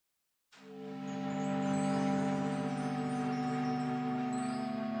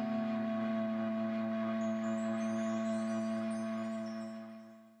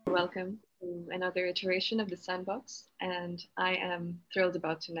welcome to another iteration of the Sandbox, and I am thrilled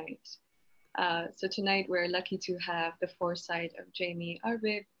about tonight. So tonight we're lucky to have the foresight of Jamie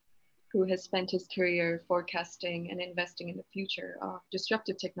Arbib, who has spent his career forecasting and investing in the future of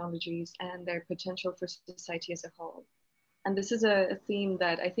disruptive technologies and their potential for society as a whole. And this is a theme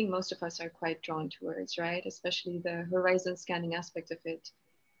that I think most of us are quite drawn towards, right? Especially the horizon scanning aspect of it,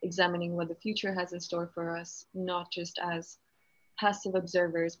 examining what the future has in store for us, not just as passive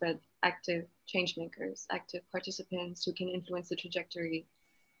observers, but active change makers, active participants who can influence the trajectory,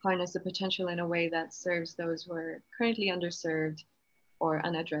 harness the potential in a way that serves those who are currently underserved or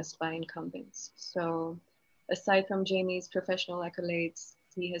unaddressed by incumbents. So, aside from Jamie's professional accolades,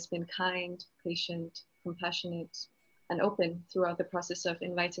 he has been kind, patient, compassionate, and open throughout the process of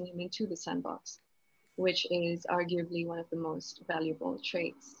inviting him into the sandbox, which is arguably one of the most valuable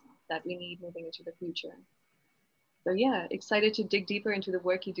traits that we need moving into the future. So yeah, excited to dig deeper into the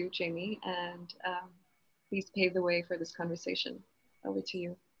work you do, Jamie, and please pave the way for this conversation. Over to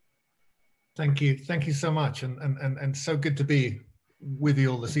you. Thank you. Thank you so much. And so good to be with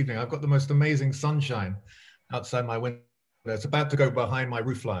you all this evening. I've got the most amazing sunshine outside my window. It's about to go behind my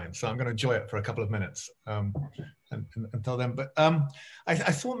roof line, so I'm going to enjoy it for a couple of minutes until then. But I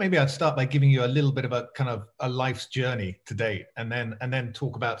thought maybe I'd start by giving you a little bit of a kind of a life's journey to date, and then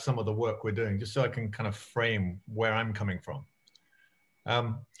talk about some of the work we're doing, just so I can kind of frame where I'm coming from.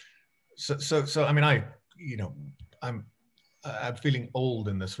 So I mean, I'm feeling old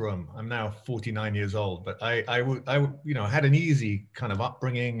in this room. I'm now 49 years old, but I had an easy kind of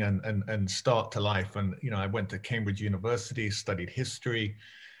upbringing and start to life. And, I went to Cambridge University, studied history,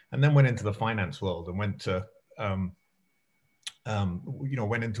 and then went into the finance world and went to,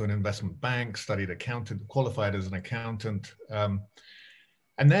 went into an investment bank, studied accountant, qualified as an accountant. And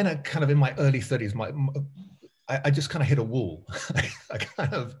then kind of in my early 30s, I just kind of hit a wall. I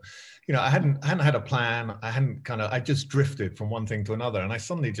kind of, I hadn't had a plan. I just drifted from one thing to another. And I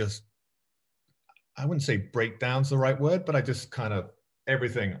suddenly I wouldn't say breakdown's the right word, but I just kind of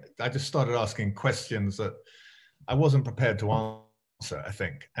I just started asking questions that I wasn't prepared to answer, I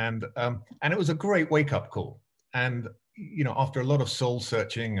think. And it was a great wake up call. And, after a lot of soul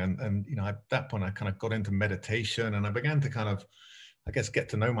searching and at that point I kind of got into meditation, and I began to kind of, I guess, get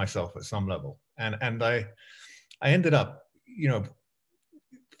to know myself at some level. And I ended up,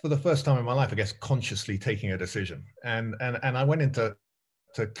 for the first time in my life, I guess, consciously taking a decision. And I went into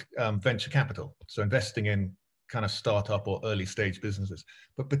venture capital, so investing in kind of startup or early stage businesses,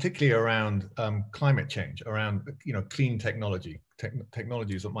 but particularly around climate change, around clean technologies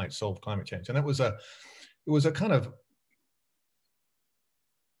that might solve climate change. And it was a kind of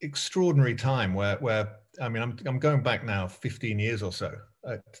extraordinary time where I mean, I'm going back now 15 years or so,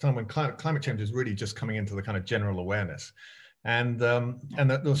 at the time when climate change is really just coming into the kind of general awareness. And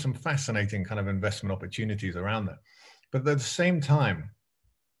there was some fascinating kind of investment opportunities around that. But at the same time,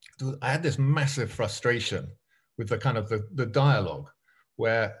 I had this massive frustration with the kind of the dialogue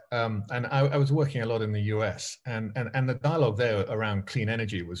where, and I was working a lot in the US, and the dialogue there around clean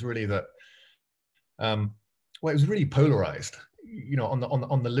energy was really that, well, it was really polarized. On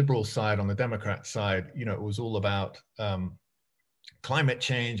the liberal side, on the Democrat side, it was all about climate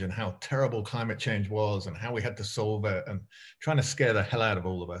change and how terrible climate change was and how we had to solve it, and trying to scare the hell out of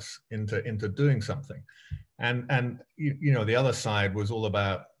all of us into doing something. And the other side was all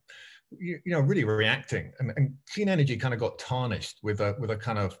about really reacting, and clean energy kind of got tarnished with a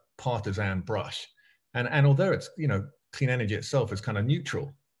kind of partisan brush. And although it's clean energy itself is kind of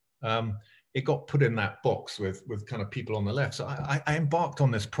neutral, it got put in that box with kind of people on the left. So I embarked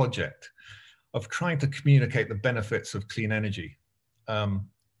on this project of trying to communicate the benefits of clean energy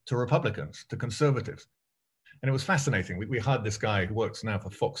to Republicans, to conservatives. And it was fascinating. We hired this guy who works now for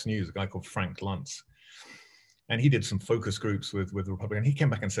Fox News, a guy called Frank Luntz. And he did some focus groups with Republicans. He came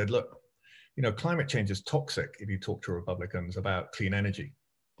back and said, look, climate change is toxic if you talk to Republicans about clean energy.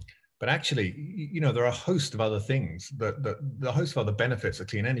 But actually, there are a host of other things the host of other benefits that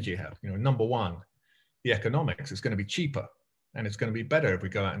clean energy have. Number one, the economics is going to be cheaper, and it's going to be better if we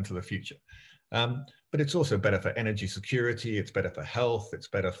go out into the future. But it's also better for energy security. It's better for health. It's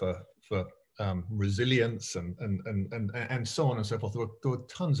better for resilience and so on and so forth. There were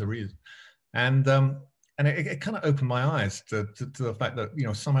tons of reasons, and it kind of opened my eyes to the fact that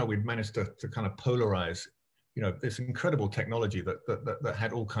somehow we'd managed to kind of polarize this incredible technology that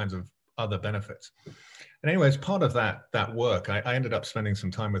had all kinds of other benefits. And anyway, as part of that work, I ended up spending some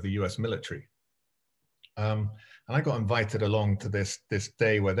time with the US military. And I got invited along to this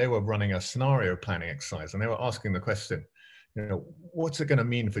day where they were running a scenario planning exercise, and they were asking the question, what's it going to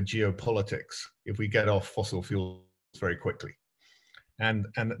mean for geopolitics if we get off fossil fuels very quickly? and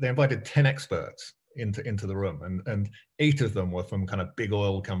they invited 10 experts into the room, and 8 of them were from kind of big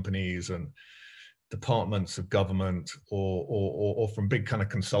oil companies and departments of government, or from big kind of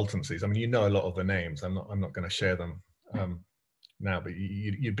consultancies. I mean, you know a lot of the names. I'm not going to share them now, but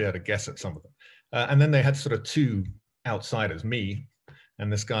you'd be able to guess at some of them. And then they had sort of 2 outsiders, me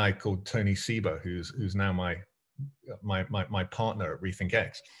and this guy called Tony Seba, who's now my partner at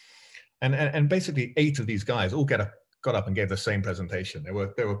RethinkX. And basically 8 of these guys all got up and gave the same presentation. They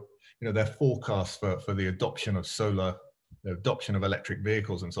were their forecasts for the adoption of solar, the adoption of electric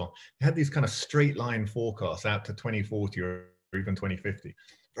vehicles and so on. They had these kind of straight line forecasts out to 2040 or even 2050,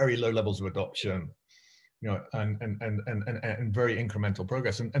 very low levels of adoption, and very incremental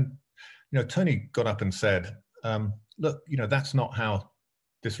progress. And Tony got up and said, look, that's not how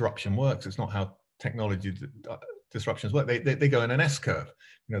disruption works. It's not how technology disruptions work. They go in an S curve.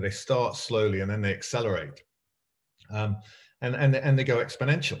 They start slowly and then they accelerate, and they go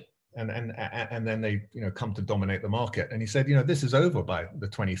exponential, and then they come to dominate the market. And he said, this is over by the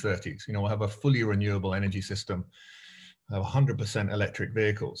 2030s. We'll have a fully renewable energy system, have 100% electric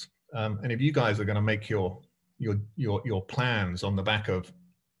vehicles. And if you guys are going to make your plans on the back of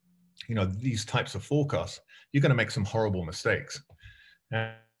these types of forecasts, you're going to make some horrible mistakes.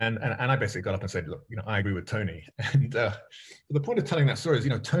 And I basically got up and said, look, I agree with Tony. And the point of telling that story is,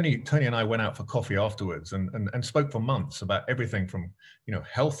 Tony and I went out for coffee afterwards and spoke for months about everything from,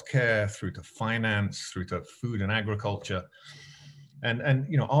 healthcare through to finance, through to food and agriculture. And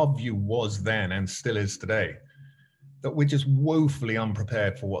our view was then, and still is today, that we're just woefully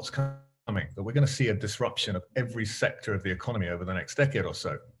unprepared for what's coming, that we're going to see a disruption of every sector of the economy over the next decade or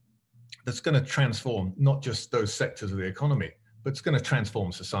so. That's going to transform not just those sectors of the economy, but it's going to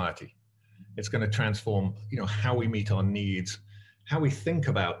transform society. It's going to transform, how we meet our needs, how we think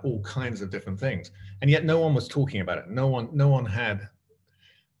about all kinds of different things. And yet no one was talking about it. No one had,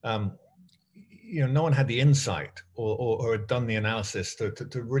 no one had the insight or had done the analysis to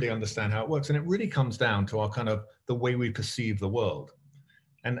really understand how it works. And it really comes down to our kind of the way we perceive the world.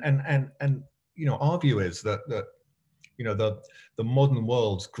 And our view is that the modern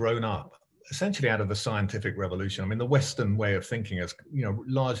world's grown up essentially out of the scientific revolution. I mean, the Western way of thinking has,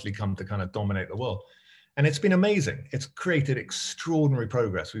 largely come to kind of dominate the world. And it's been amazing. It's created extraordinary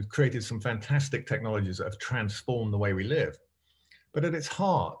progress. We've created some fantastic technologies that have transformed the way we live. But at its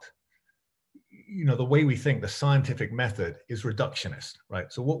heart, the way we think, the scientific method is reductionist,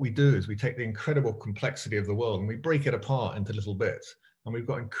 right? So what we do is we take the incredible complexity of the world and we break it apart into little bits. And we've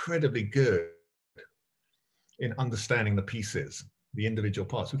got incredibly good in understanding the pieces, the individual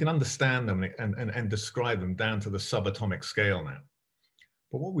parts. We can understand them and describe them down to the subatomic scale now.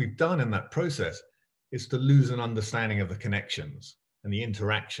 But what we've done in that process is to lose an understanding of the connections and the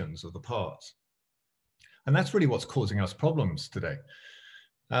interactions of the parts. And that's really what's causing us problems today.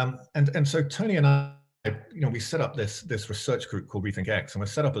 And so Tony and I, we set up this research group called RethinkX, and we're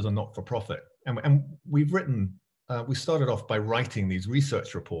set up as a not-for-profit. And we've written, we started off by writing these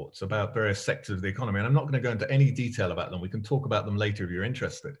research reports about various sectors of the economy. And I'm not going to go into any detail about them. We can talk about them later if you're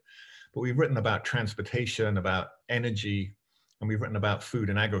interested. But we've written about transportation, about energy, and we've written about food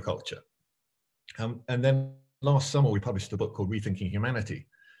and agriculture. And then last summer, we published a book called Rethinking Humanity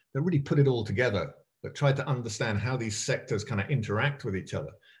that really put it all together, that tried to understand how these sectors kind of interact with each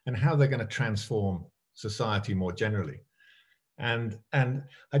other and how they're going to transform society more generally. And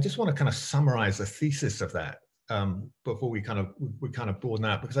I just want to kind of summarize the thesis of that before we kind of broaden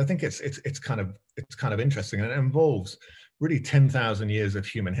out, because I think it's kind of interesting, and it involves really 10,000 years of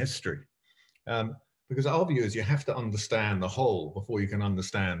human history. Because our view is you have to understand the whole before you can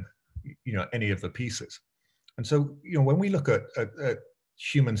understand any of the pieces. And so when we look at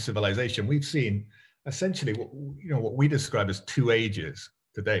human civilization, we've seen essentially what we describe as 2 ages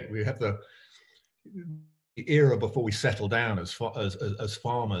today. We have the era before we settle down as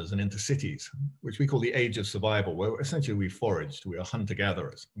farmers and into cities, which we call the age of survival, where essentially we foraged, we are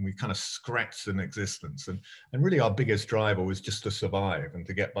hunter-gatherers, and we kind of scratched an existence. And really our biggest driver was just to survive and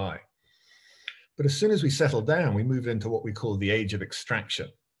to get by. But as soon as we settled down, we moved into what we call the age of extraction.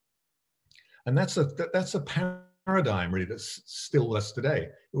 And that's a paradigm really that's still with us today.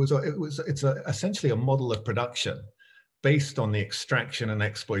 It's essentially a model of production based on the extraction and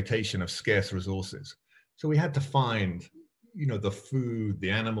exploitation of scarce resources. So we had to find, the food,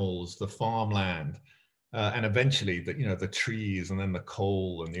 the animals, the farmland, and eventually the trees, and then the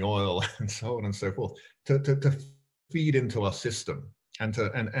coal and the oil, and so on and so forth, to feed into our system and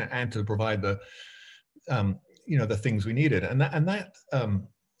to provide the the things we needed. And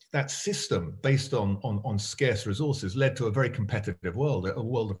that system based on scarce resources led to a very competitive world, a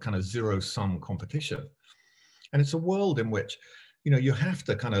world of kind of zero-sum competition. And it's a world in which you know, you have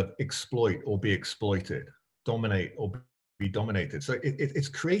to kind of exploit or be exploited, dominate or be dominated. So it's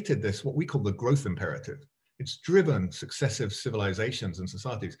created this, what we call the growth imperative. It's driven successive civilizations and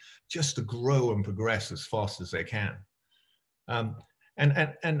societies just to grow and progress as fast as they can.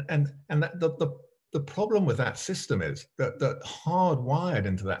 The problem with that system is that hardwired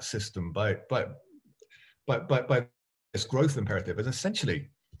into that system by this growth imperative is essentially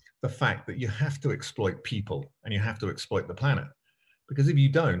the fact that you have to exploit people and you have to exploit the planet. Because if you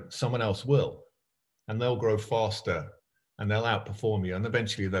don't, someone else will, and they'll grow faster and they'll outperform you, and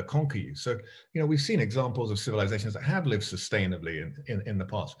eventually they'll conquer you. So, you know, we've seen examples of civilizations that have lived sustainably in the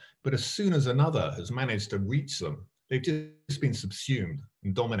past, but as soon as another has managed to reach them, they've just been subsumed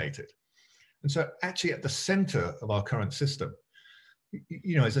and dominated. And so actually at the center of our current system,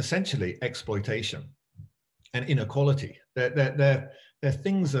 you know, is essentially exploitation and inequality. They're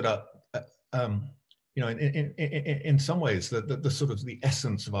things that are, you know, in some ways, the sort of the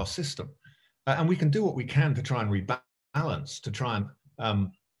essence of our system. And we can do what we can to try and rebalance, to try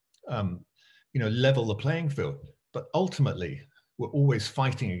and, you know, level the playing field. But ultimately, we're always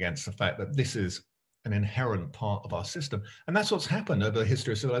fighting against the fact that this is an inherent part of our system. And that's what's happened over the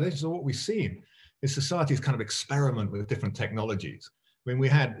history of civilization. So what we've seen is societies kind of experiment with different technologies. When we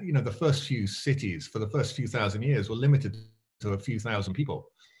had, you know, the first few cities for the first few thousand years were limited to a few thousand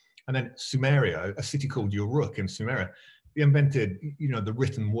people. And then Sumeria, a city called Uruk in Sumeria, they invented, you know, the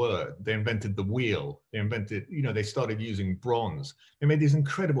written word. They invented the wheel. They invented, you know, they started using bronze. They made these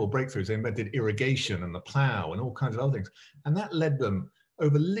incredible breakthroughs. They invented irrigation and the plow and all kinds of other things. And that led them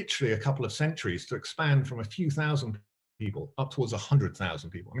over literally a couple of centuries to expand from a few thousand people up towards 100,000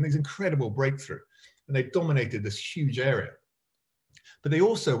 people. I mean, these incredible breakthrough. And they dominated this huge area. But they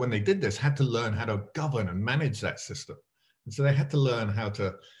also, when they did this, had to learn how to govern and manage that system. And so they had to learn how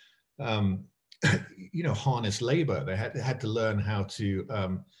to, you know, harness labor. They had to learn how to,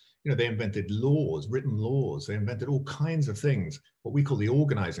 you know, they invented laws, written laws. They invented all kinds of things, what we call the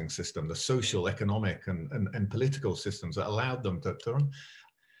organizing system, the social, economic, and political systems that allowed them to run.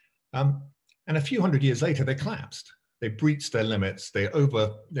 And a few hundred years later, they collapsed. They breached their limits. They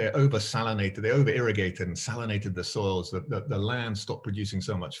over-salinated, they over-irrigated and salinated the soils. The land stopped producing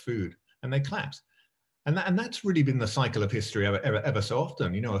so much food, and they collapsed. And that's really been the cycle of history ever so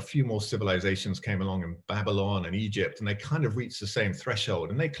often. You know, a few more civilizations came along in Babylon and Egypt, and they kind of reached the same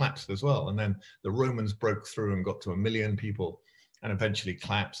threshold, and they collapsed as well. And then the Romans broke through and got to 1 million people, and eventually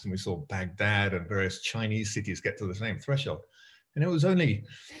collapsed. And we saw Baghdad and various Chinese cities get to the same threshold. And it was only,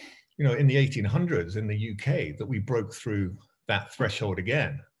 you know, in the 1800s in the UK that we broke through that threshold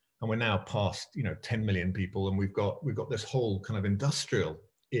again, and we're now past, you know, 10 million people, and we've got this whole kind of industrial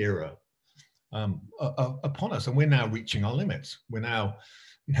era upon us, and we're now reaching our limits. We're now,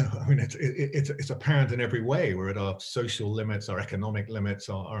 you know, I mean, it's apparent in every way. We're at our social limits, our economic limits,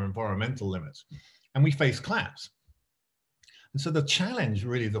 our environmental limits, and we face collapse. And so the challenge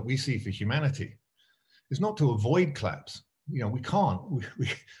really that we see for humanity is not to avoid collapse. You know, we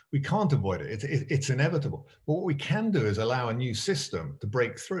can't avoid it. It's inevitable. But what we can do is allow a new system to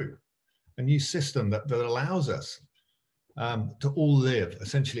break through, a new system that allows us to all live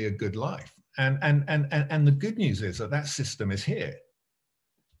essentially a good life. And the good news is that system is here.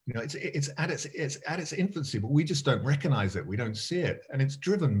 You know, it's at its infancy, but we just don't recognize it. We don't see it, and it's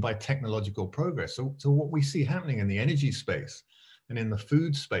driven by technological progress. So what we see happening in the energy space, and in the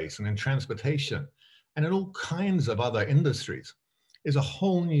food space, and in transportation, and in all kinds of other industries, is a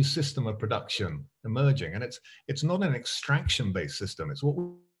whole new system of production emerging. And it's not an extraction-based system. It's what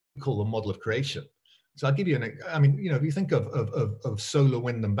we call the model of creation. So I'll give you I mean, you know, if you think of solar,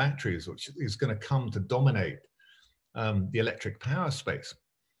 wind, and batteries, which is going to come to dominate the electric power space.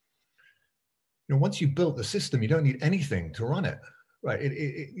 You know, once you've built the system, you don't need anything to run it, right?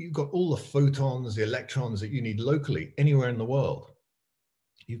 You've got all the photons, the electrons that you need locally anywhere in the world.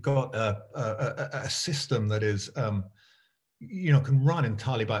 You've got a system that is, you know, can run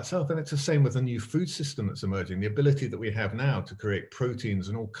entirely by itself. And it's the same with the new food system that's emerging, the ability that we have now to create proteins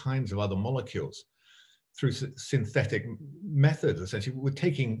and all kinds of other molecules through synthetic methods. Essentially, we're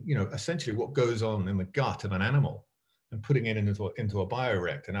taking, you know, essentially what goes on in the gut of an animal and putting it into a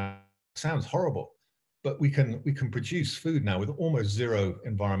bioreactor. Now, it sounds horrible, but we can produce food now with almost zero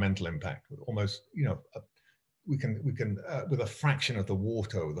environmental impact, with almost, you know, we can with a fraction of the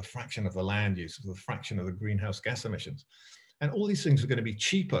water, with a fraction of the land use, with a fraction of the greenhouse gas emissions. And all these things are going to be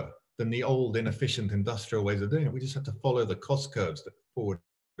cheaper than the old inefficient industrial ways of doing it. We just have to follow the cost curves forward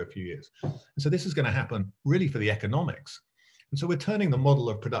a few years. And so this is going to happen really for the economics. And so we're turning the model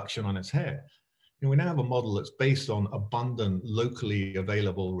of production on its head. You know, we now have a model that's based on abundant, locally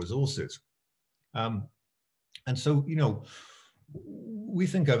available resources. And so, you know, we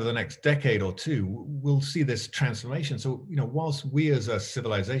think over the next decade or two, we'll see this transformation. So, whilst we as a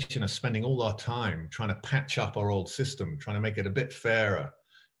civilization are spending all our time trying to patch up our old system, trying to make it a bit fairer,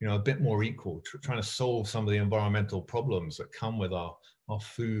 a bit more equal, trying to solve some of the environmental problems that come with our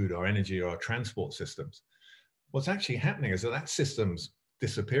food, our energy, or our transport systems, what's actually happening is that system's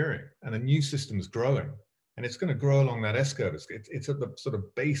disappearing and a new system's growing. And it's going to grow along that S-curve. It's at the sort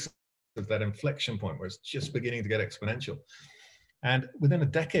of base of that inflection point where it's just beginning to get exponential. And within a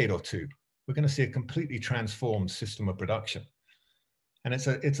decade or two, we're going to see a completely transformed system of production. And it's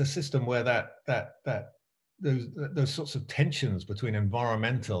a system where those sorts of tensions between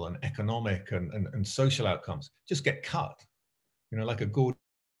environmental and economic and social outcomes just get cut, like a Gordian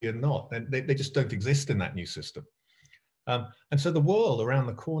knot. And they just don't exist in that new system. And so the world around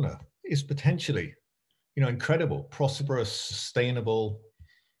the corner is potentially, incredible, prosperous, sustainable.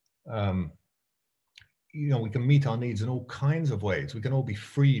 We can meet our needs in all kinds of ways. We can all be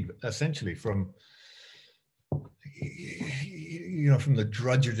freed essentially from, from the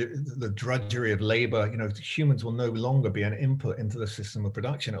drudgery of labor. Humans will no longer be an input into the system of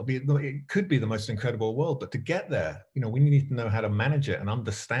production. It could be the most incredible world, but to get there, we need to know how to manage it and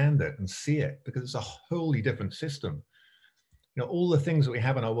understand it and see it, because it's a wholly different system. All the things that we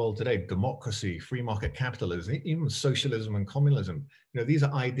have in our world today, democracy, free market capitalism, even socialism and communism, these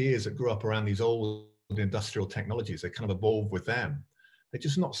are ideas that grew up around these old industrial technologies. They kind of evolved with them. They're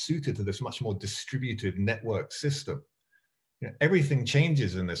just not suited to this much more distributed network system. Everything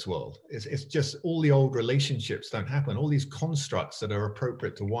changes in this world. It's just all the old relationships don't happen. All these constructs that are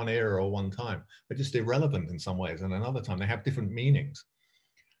appropriate to one era or one time are just irrelevant in some ways, and another time they have different meanings.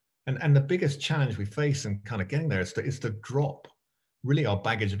 And the biggest challenge we face in kind of getting there is to drop really our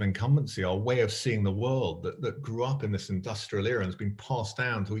baggage of incumbency, our way of seeing the world that grew up in this industrial era and has been passed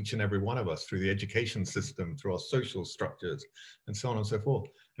down to each and every one of us through the education system, through our social structures, and so on and so forth,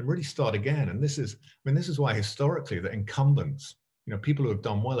 and really start again. And this is why historically the incumbents, people who have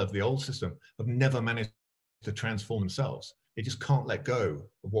done well of the old system have never managed to transform themselves. They just can't let go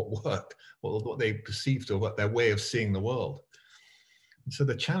of what worked, what they perceived, or what their way of seeing the world. And so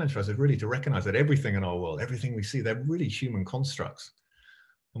the challenge for us is really to recognize that everything in our world, everything we see, they're really human constructs.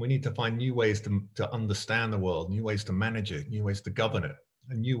 And we need to find new ways to understand the world, new ways to manage it, new ways to govern it,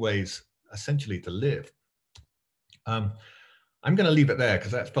 and new ways essentially to live. I'm going to leave it there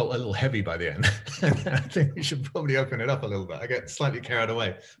because that felt a little heavy by the end. I think we should probably open it up a little bit. I get slightly carried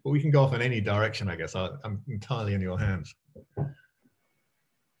away, but we can go off in any direction, I guess. I'm entirely in your hands.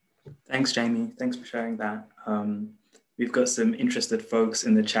 Thanks, Jamie. Thanks for sharing that. We've got some interested folks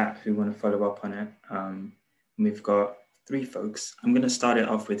in the chat who want to follow up on it. We've got 3 folks. I'm going to start it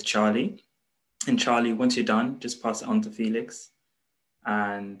off with Charlie. And Charlie, once you're done, just pass it on to Felix.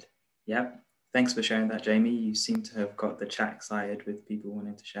 And yeah, thanks for sharing that, Jamie. You seem to have got the chat excited with people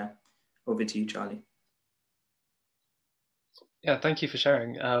wanting to share. Over to you, Charlie. Yeah, thank you for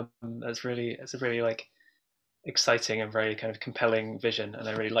sharing. It's a really like exciting and very kind of compelling vision. And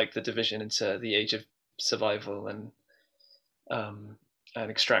I really like the division into the age of survival and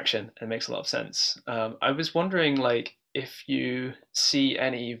extraction. It makes a lot of sense. I was wondering, like, if you see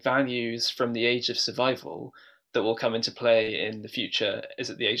any values from the age of survival that will come into play in the future. Is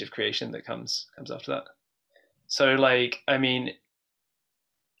it the age of creation that comes after that? So, like, I mean,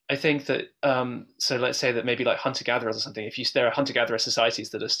 I think that so let's say that maybe like hunter-gatherers or something. There are hunter-gatherer societies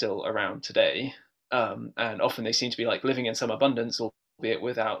that are still around today, and often they seem to be like living in some abundance, albeit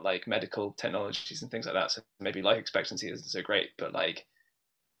without like medical technologies and things like that. So maybe life expectancy isn't so great, but like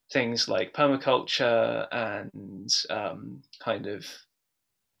things like permaculture and kind of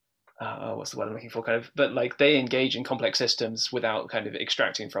what's the word I'm looking for? But like they engage in complex systems without kind of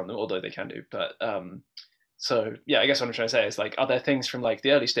extracting from them, although they can do. But so yeah, I guess what I'm trying to say is like, are there things from like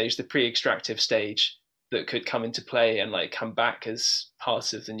the early stage, the pre-extractive stage, that could come into play and like come back as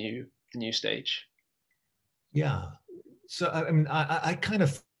part of the new stage? Yeah. So I mean, I kind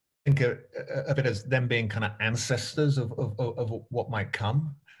of think of it as them being kind of ancestors of what might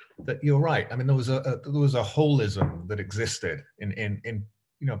come. That you're right. I mean, there was a holism that existed in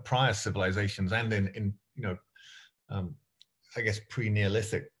prior civilizations and in I guess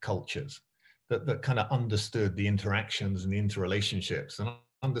pre-Neolithic cultures that kind of understood the interactions and the interrelationships, and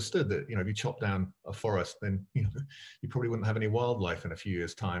understood that if you chop down a forest, then you probably wouldn't have any wildlife in a few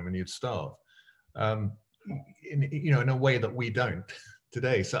years' time, and you'd starve. In a way that we don't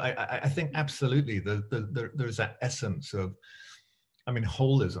today. So I think absolutely there's that essence of, I mean,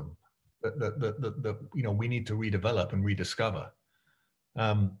 holism that we need to redevelop and rediscover.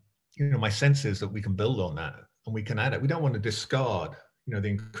 My sense is that we can build on that and we can add it. We don't want to discard the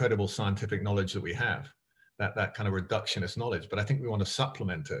incredible scientific knowledge that we have. that kind of reductionist knowledge, but I think we want to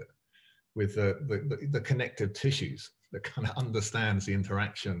supplement it with the connective tissues that kind of understands the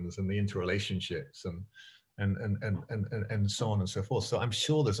interactions and the interrelationships and so on and so forth. So I'm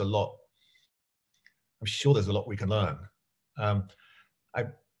sure there's a lot. I'm sure there's a lot we can learn.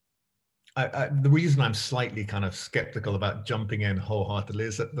 The reason I'm slightly kind of skeptical about jumping in wholeheartedly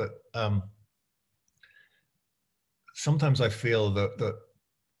is that sometimes I feel that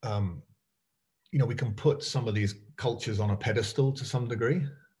you know, we can put some of these cultures on a pedestal to some degree,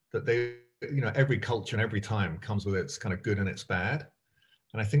 that they, you know, every culture and every time comes with its kind of good and its bad.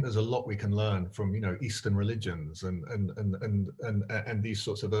 And I think there's a lot we can learn from, you know, Eastern religions and these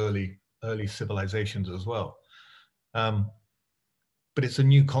sorts of early civilizations as well. But it's a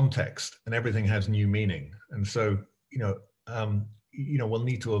new context and everything has new meaning. And so, you know, we'll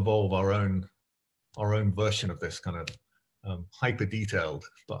need to evolve our own version of this kind of hyper detailed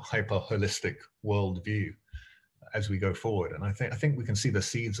but hyper holistic worldview as we go forward. And I think we can see the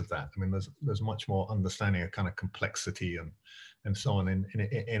seeds of that. I mean, there's much more understanding of kind of complexity and so on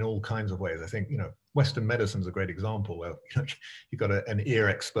in all kinds of ways. I think, you know, Western medicine is a great example where, you know, you've got an ear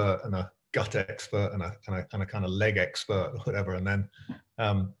expert and a gut expert and a kind of leg expert or whatever, and then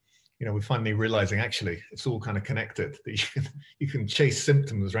you know, we're finally realizing actually it's all kind of connected, that you can chase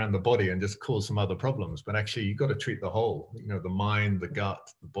symptoms around the body and just cause some other problems, but actually you've got to treat the whole, you know, the mind, the gut,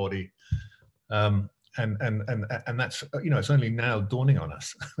 the body, and that's, you know, it's only now dawning on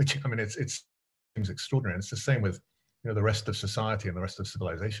us, which, I mean, it seems extraordinary. And it's the same with, you know, the rest of society and the rest of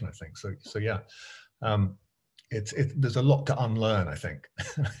civilization, I think. So yeah, there's a lot to unlearn, I think.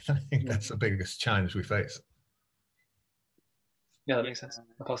 I think that's the biggest challenge we face. Yeah, that makes sense.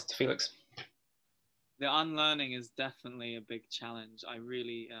 I'll pass it to Felix. The unlearning is definitely a big challenge. I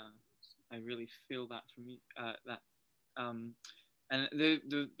really feel that from you. And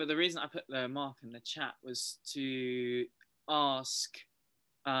the reason I put the mark in the chat was to ask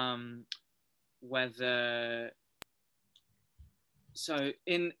whether, so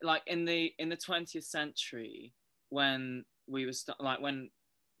in the 20th century, when we were when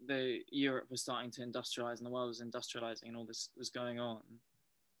the Europe was starting to industrialize and the world was industrializing and all this was going on,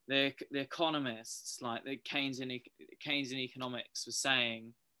 the economists, like the Keynesian economics, was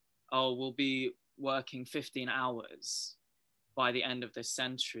saying, oh, we'll be working 15 hours by the end of this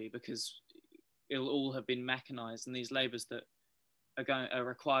century because it'll all have been mechanized and these labors that are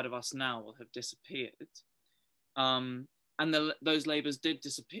required of us now will have disappeared. And those labors did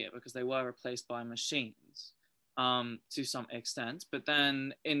disappear because they were replaced by machines. To some extent, but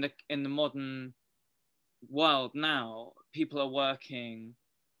then in the modern world now, people are working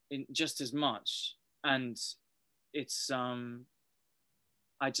in just as much, and it's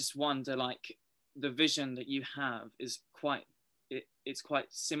I just wonder, like, the vision that you have is it's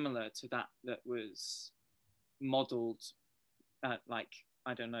quite similar to that was modeled like,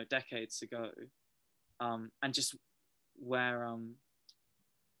 I don't know, decades ago, and just where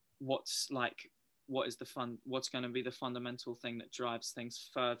what's going to be the fundamental thing that drives things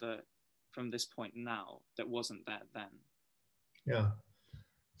further from this point now that wasn't there then? Yeah.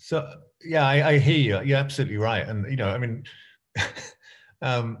 So yeah, I hear you. You're absolutely right. And, you know, I mean,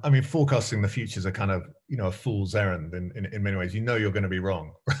 I mean, forecasting the future is a kind of, you know, a fool's errand in many ways. You know, you're going to be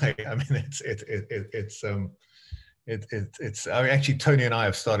wrong, right? I mean, it's I mean, actually, Tony and I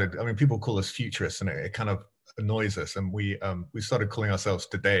have started, I mean, people call us futurists and it kind of annoys us. And we started calling ourselves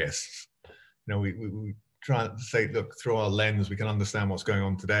todayist. You know, we try to say, look, through our lens, we can understand what's going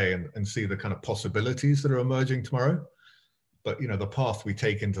on today and see the kind of possibilities that are emerging tomorrow. But, you know, the path we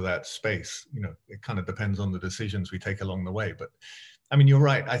take into that space, you know, it kind of depends on the decisions we take along the way. But I mean, you're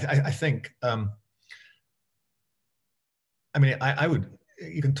right. I think, I mean, I would,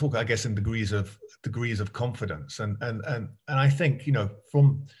 you can talk, I guess, in degrees of confidence. And I think, you know,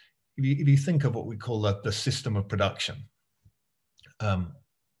 from, if you think of what we call the system of production,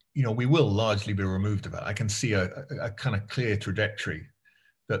 you know, we will largely be removed of it. I can see a kind of clear trajectory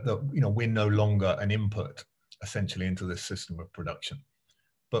that you know, we're no longer an input essentially into this system of production.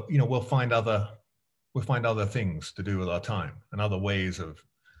 But, you know, we'll find other things to do with our time and other ways of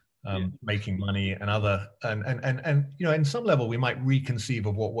making money and you know, in some level we might reconceive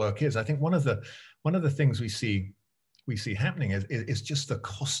of what work is. I think one of the things we see happening is just the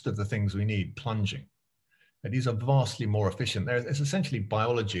cost of the things we need plunging. And these are vastly more efficient. It's essentially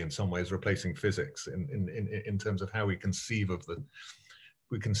biology in some ways replacing physics in terms of how we conceive of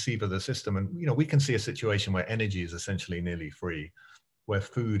the system. And, you know, we can see a situation where energy is essentially nearly free, where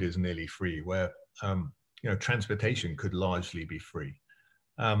food is nearly free, where you know, transportation could largely be free.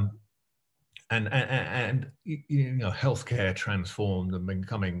 And and you know, healthcare transformed and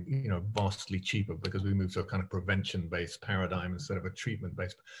becoming, you know, vastly cheaper because we moved to a kind of prevention-based paradigm instead of a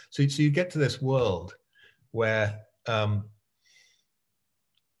treatment-based. So you get to this world where you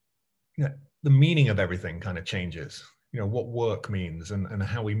know, the meaning of everything kind of changes. You know, what work means and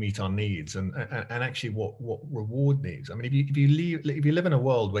how we meet our needs and actually what reward needs. I mean, if you live in a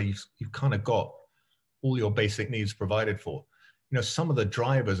world where you've kind of got all your basic needs provided for, you know, some of the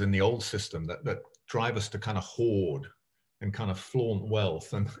drivers in the old system that drive us to kind of hoard and kind of flaunt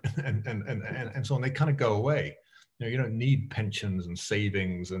wealth and so on, they kind of go away. You know, you don't need pensions and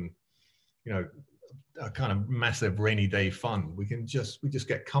savings and, you know, a kind of massive rainy day fund. We just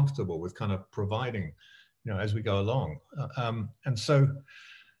get comfortable with kind of providing, you know, as we go along. And so,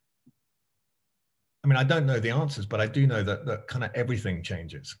 I mean, I don't know the answers, but I do know that kind of everything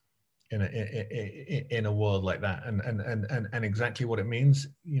changes in a world like that, and exactly what it means,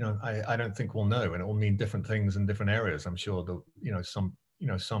 you know, I don't think we'll know, and it will mean different things in different areas. I'm sure that, you know,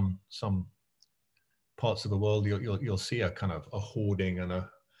 some parts of the world you'll see a kind of a hoarding and a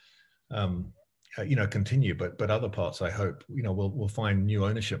you know, continue, but other parts, I hope, you know, we'll find new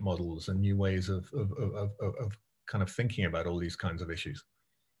ownership models and new ways of kind of thinking about all these kinds of issues.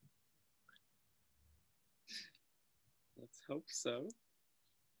 Let's hope so.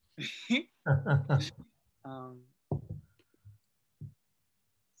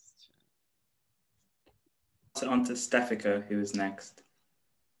 So on to Stefika, who is next.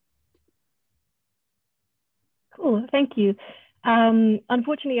 Cool, thank you.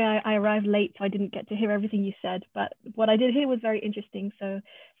 Unfortunately, I arrived late, so I didn't get to hear everything you said, but what I did hear was very interesting, so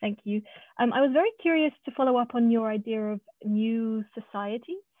thank you. I was very curious to follow up on your idea of new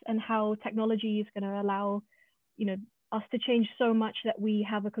societies and how technology is going to allow, you know, us to change so much that we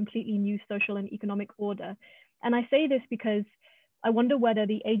have a completely new social and economic order. And I say this because I wonder whether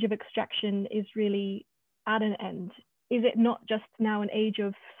the age of extraction is really at an end. Is it not just now an age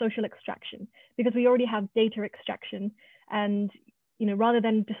of social extraction? Because we already have data extraction, and, you know, rather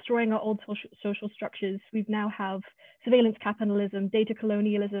than destroying our old social structures, we now have surveillance capitalism, data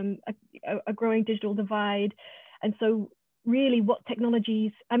colonialism, a growing digital divide. And so really what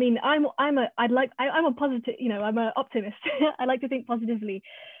technologies, I mean, I'm a positive, you know, I'm an optimist. I like to think positively,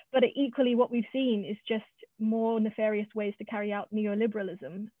 but equally what we've seen is just more nefarious ways to carry out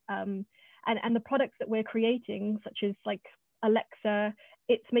neoliberalism. And the products that we're creating, such as like Alexa,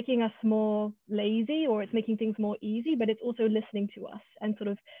 it's making us more lazy, or it's making things more easy, but it's also listening to us and sort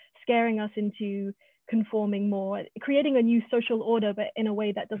of scaring us into conforming more, creating a new social order, but in a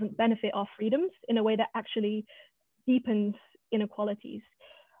way that doesn't benefit our freedoms, in a way that actually deepens inequalities.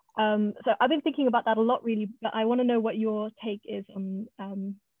 So I've been thinking about that a lot, really, but I want to know what your take is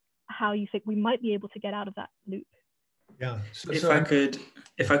on how you think we might be able to get out of that loop. Yeah.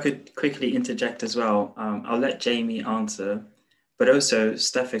 If I could quickly interject as well, I'll let Jamie answer, but also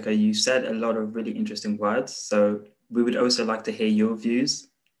Stefika, you said a lot of really interesting words. So we would also like to hear your views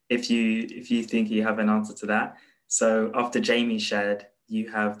if you think you have an answer to that. So after Jamie shared,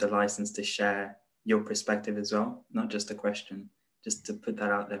 you have the license to share your perspective as well, not just a question, just to put that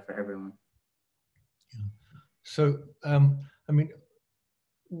out there for everyone. Yeah. So, I mean,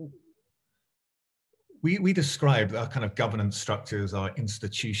 we describe our kind of governance structures, our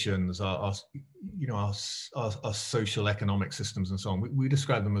institutions, our you know, our social economic systems and so on. We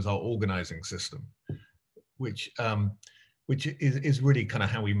describe them as our organizing system, which is really kind of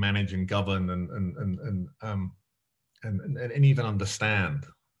how we manage and govern and even understand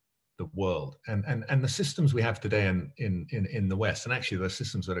the world. And the systems we have today in the West, and actually the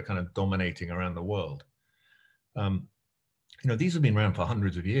systems that are kind of dominating around the world, you know, these have been around for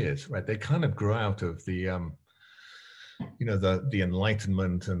hundreds of years, right? They kind of grew out of the, you know, the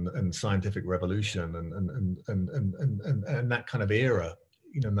Enlightenment and scientific revolution and that kind of era,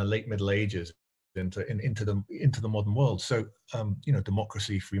 you know, in the late Middle Ages into the modern world. So, you know,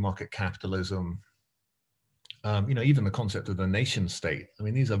 democracy, free market capitalism, you know, even the concept of the nation state. I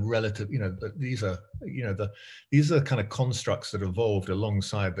mean, these are relative, you know, these are kind of constructs that evolved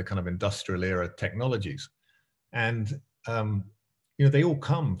alongside the kind of industrial era technologies. And, you know, they all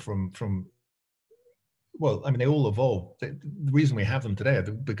come from, well, I mean, they all evolved. The reason we have them today are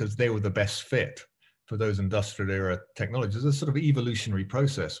because they were the best fit for those industrial era technologies. It's a sort of evolutionary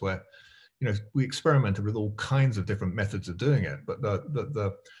process where, you know, we experimented with all kinds of different methods of doing it, but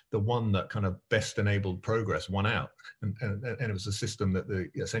the one that kind of best enabled progress won out. And it was a system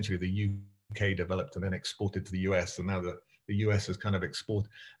that essentially the UK developed and then exported to the US. And now the US has kind of exported,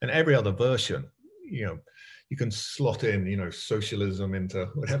 and every other version, you know, you can slot in, you know, socialism into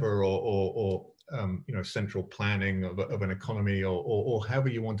whatever, or central planning of an economy, or however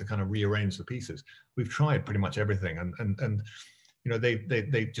you want to kind of rearrange the pieces. We've tried pretty much everything, and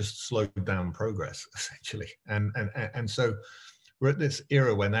they just slowed down progress essentially. And so we're at this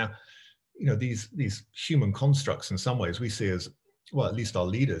era where now, these human constructs in some ways we see as, well, at least our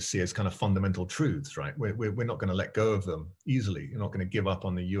leaders see as kind of fundamental truths, right? We're not going to let go of them easily. You're not going to give up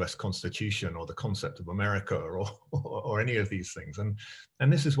on the US Constitution or the concept of America or any of these things.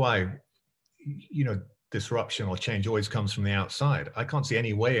 And this is why, disruption or change always comes from the outside. I can't see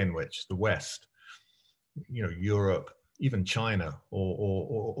any way in which the West, Europe, even China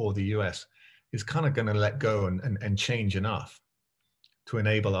or the US is kind of going to let go and change enough to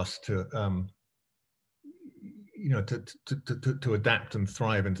enable us to, to adapt and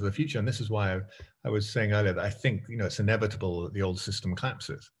thrive into the future. And this is why I was saying earlier that I think, it's inevitable that the old system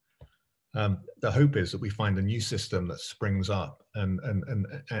collapses. The hope is that we find a new system that springs up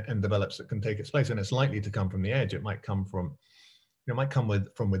and develops that can take its place. And it's likely to come from the edge. It might come from,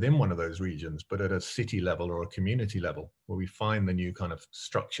 from within one of those regions, but at a city level or a community level, where we find the new kind of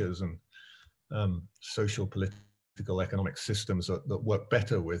structures and social, political, economic systems that work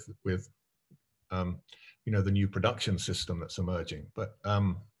better with the new production system that's emerging. But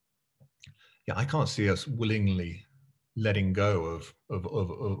I can't see us willingly letting go of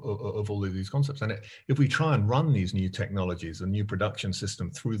all of these concepts. And if we try and run these new technologies, a new production system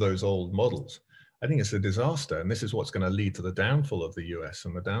through those old models, I think it's a disaster. And this is what's going to lead to the downfall of the US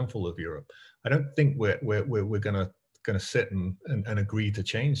and the downfall of Europe. I don't think we're going to sit and agree to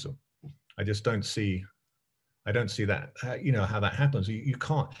change them. I just don't see. I don't see that, how that happens. You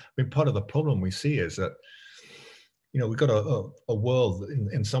can't. I mean, part of the problem we see is that, we've got a world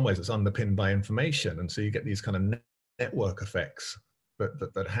in some ways that's underpinned by information. And so you get these kind of network effects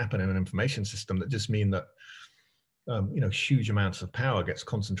that happen in an information system that just mean that, huge amounts of power gets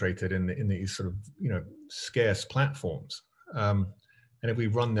concentrated in these sort of, scarce platforms. And if we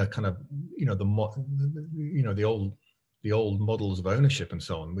run the kind of, the old models of ownership and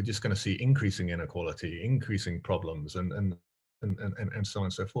so on, we're just going to see increasing inequality, increasing problems, and so on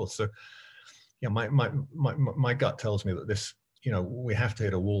and so forth. So, yeah, my gut tells me that this, we have to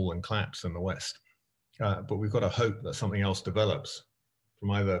hit a wall and collapse in the West, but we've got to hope that something else develops from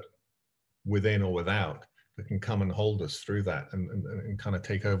either within or without that can come and hold us through that and kind of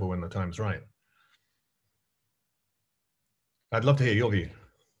take over when the time's right. I'd love to hear your view.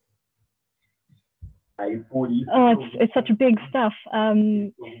 Oh, it's such big stuff.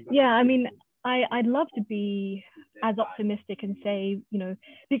 Yeah, I mean, I'd love to be as optimistic and say,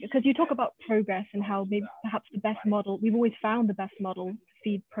 because you talk about progress and how maybe perhaps the best model, we've always found the best model to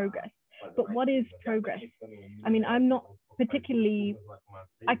feed progress. But what is progress? I mean, I'm not particularly,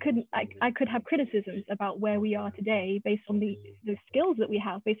 I could have criticisms about where we are today based on the skills that we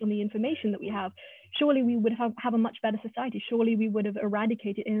have, based on the information that we have. Surely we would have a much better society. Surely we would have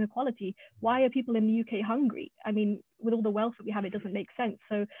eradicated inequality. Why are people in the UK hungry? I mean, with all the wealth that we have, it doesn't make sense.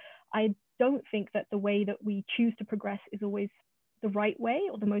 So I don't think that the way that we choose to progress is always the right way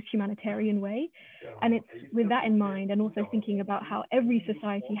or the most humanitarian way. And it's with that in mind, and also thinking about how every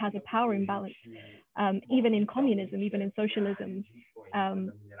society has a power imbalance, even in communism, even in socialism,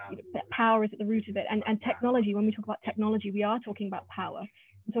 power is at the root of it. And technology, when we talk about technology, we are talking about power.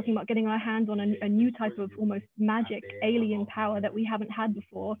 We're talking about getting our hands on a new type of almost magic alien power that we haven't had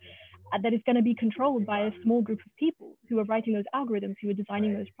before, that is going to be controlled by a small group of people who are writing those algorithms, who are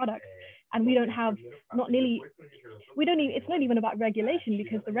designing those products. And we don't have, it's not even about regulation,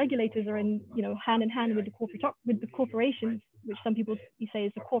 because the regulators are hand in hand with the corporations, which some people say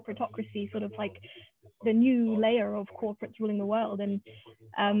is the corporatocracy, sort of like the new layer of corporates ruling the world. And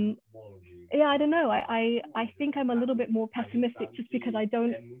yeah, I don't know. I think I'm a little bit more pessimistic, just because I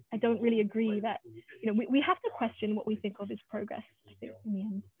don't really agree that, we have to question what we think of as progress, I think, in the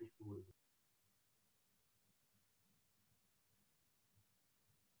end.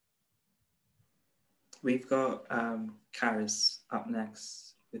 We've got Karis up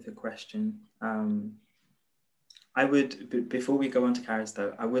next with a question. Before we go on to Karis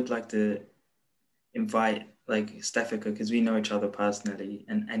though, I would like to invite Stefika, because we know each other personally,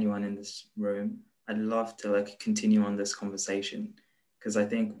 and anyone in this room. I'd love to continue on this conversation, because I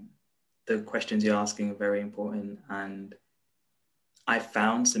think the questions you're asking are very important, and I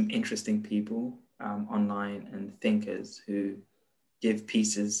found some interesting people online and thinkers who give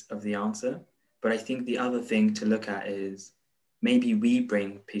pieces of the answer. But I think the other thing to look at is maybe we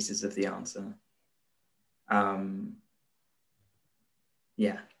bring pieces of the answer.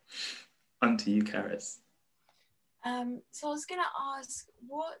 Yeah, on to you, Karis. So I was going to ask,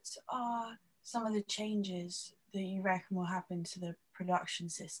 what are some of the changes that you reckon will happen to the production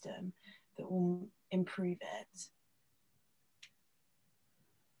system that will improve it?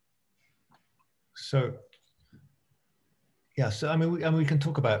 So, yeah, so I mean, we can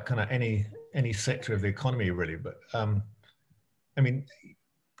talk about kind of any sector of the economy really, but I mean,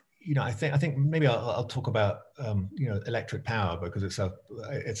 you know, I think maybe I'll talk about you know, electric power, because it's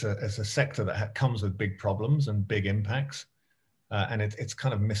a sector that comes with big problems and big impacts, and it's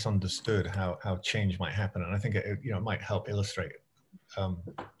kind of misunderstood how change might happen, and I think it you know, might help illustrate you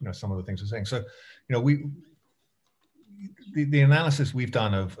know, some of the things we're saying. So, you know, the analysis we've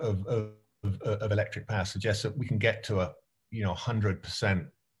done of electric power suggests that we can get to a, you know, 100%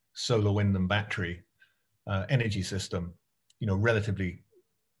 solar, wind, and battery energy system, you know, relatively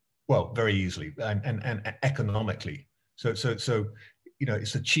well, very easily and economically. So you know,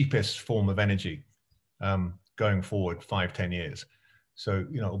 it's the cheapest form of energy going forward 5-10 years. So,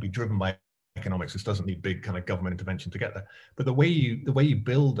 you know, it'll be driven by economics. This doesn't need big kind of government intervention to get there. But the way you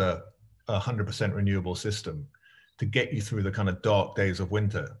build a 100% renewable system to get you through the kind of dark days of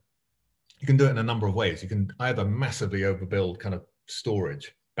winter, you can do it in a number of ways. You can either massively overbuild kind of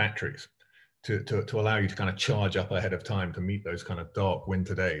storage, batteries, to allow you to kind of charge up ahead of time to meet those kind of dark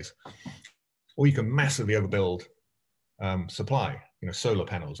winter days. Or you can massively overbuild supply, you know, solar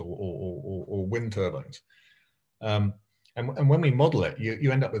panels or wind turbines. And when we model it,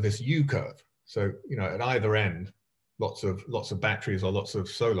 you end up with this U curve. So, you know, at either end, lots of batteries or lots of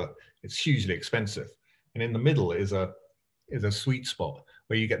solar. It's hugely expensive. And in the middle is a sweet spot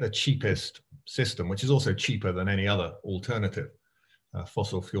where you get the cheapest system, which is also cheaper than any other alternative,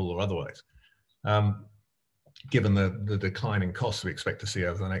 fossil fuel or otherwise. Given the declining costs we expect to see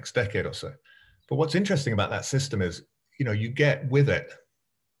over the next decade or so. But what's interesting about that system is, you know, you get with it,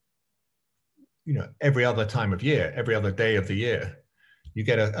 you know, every other time of year, every other day of the year, you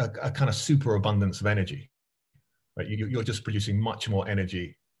get a kind of superabundance of energy, right? You're just producing much more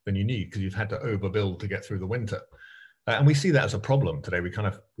energy than you need because you've had to overbuild to get through the winter. And we see that as a problem today. We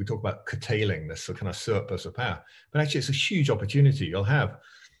talk about curtailing this kind of surplus of power, but actually it's a huge opportunity. You'll have,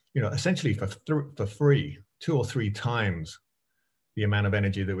 you know, essentially for free, 2 or 3 times the amount of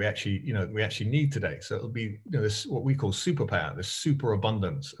energy that we actually need today. So it'll be, you know, this what we call superpower, this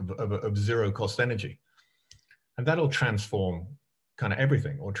superabundance of zero cost energy, and that'll transform kind of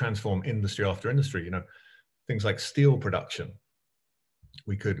everything, or transform industry after industry. You know, things like steel production.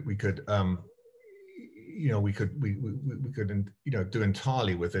 We could do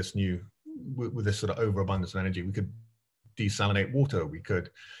entirely with this sort of overabundance of energy. We could desalinate water. We could,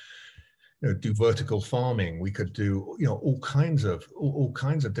 you know, do vertical farming. We could do, you know, all kinds of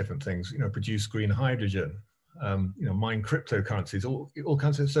different things. You know, produce green hydrogen. You know, mine cryptocurrencies. All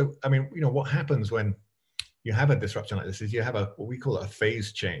kinds of. So I mean, you know, what happens when you have a disruption like this is you have what we call a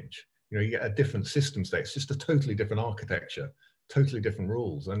phase change. You know, you get a different system state. It's just a totally different architecture, totally different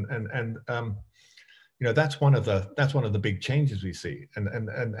rules, and you know, that's one of the big changes we see, and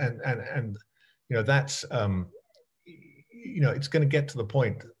you know, that's you know, it's going to get to the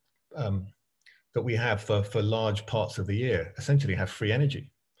point that we have for large parts of the year, essentially have free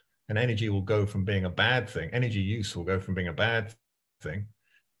energy, and energy will go from being a bad thing. Energy use will go from being a bad thing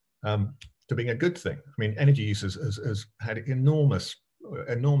to being a good thing. I mean, energy use has had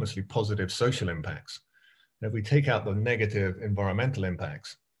enormously positive social impacts. And if we take out the negative environmental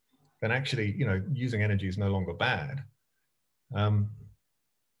impacts, then actually, you know, using energy is no longer bad. You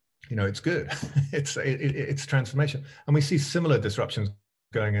know, it's good. it's transformation, and we see similar disruptions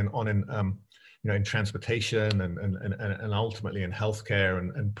going on in you know, in transportation and ultimately in healthcare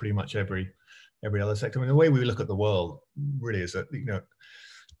and pretty much every other sector. I mean, the way we look at the world really is that, you know,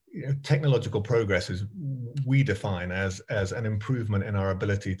 technological progress is, we define as an improvement in our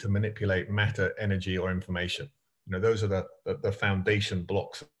ability to manipulate matter, energy, or information. You know, those are the foundation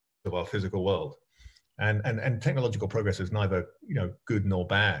blocks of our physical world. And technological progress is neither, you know, good nor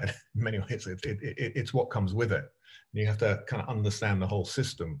bad. In many ways, it's what comes with it. And you have to kind of understand the whole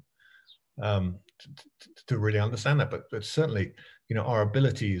system to really understand that. But certainly, you know, our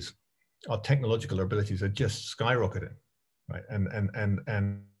abilities, our technological abilities are just skyrocketing, right? And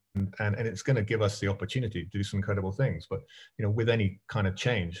it's going to give us the opportunity to do some incredible things. But, you know, with any kind of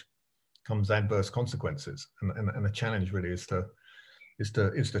change comes adverse consequences, and the challenge really is to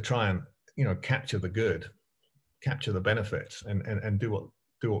try and, you know, capture the good, capture the benefits, and do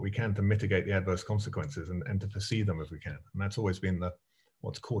what we can to mitigate the adverse consequences and to foresee them if we can. And that's always been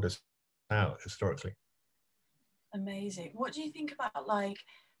what's caught us out historically. Amazing. What do you think about like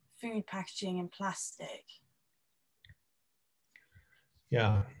food packaging and plastic?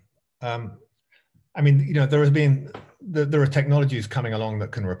 Yeah. I mean, you know, there are technologies coming along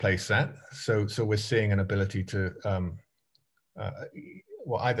that can replace that. So we're seeing an ability to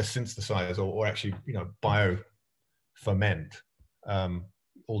well, either synthesize or actually, bio ferment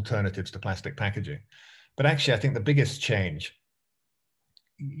alternatives to plastic packaging. But actually, I think the biggest change,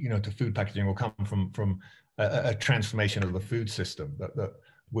 to food packaging will come from a transformation of the food system that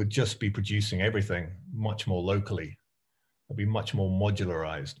would just be producing everything much more locally. It'll be much more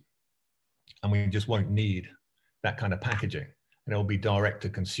modularized, and we just won't need that kind of packaging, and it'll be direct to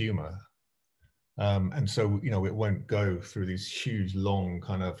consumer. And so, it won't go through these huge, long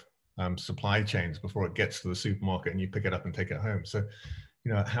kind of supply chains before it gets to the supermarket and you pick it up and take it home. So,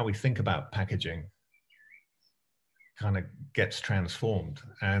 how we think about packaging kind of gets transformed,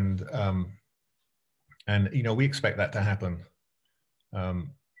 and we expect that to happen,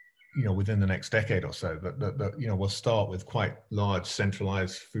 within the next decade or so. That we'll start with quite large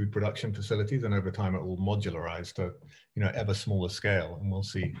centralized food production facilities, and over time it will modularize to ever smaller scale, and we'll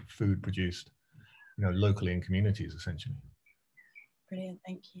see food produced locally in communities, essentially. Brilliant,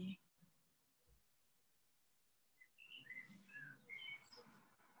 thank you.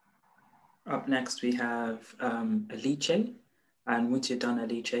 Up next, we have Alice. And once you're done,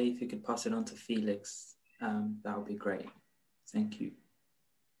 Alice, if you could pass it on to Felix, that would be great. Thank you.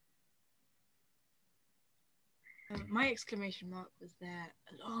 My exclamation mark was there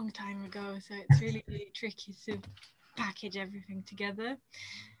a long time ago, so it's really, really tricky to package everything together.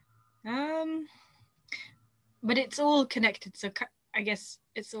 But it's all connected, so I guess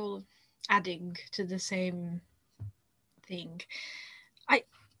it's all adding to the same thing.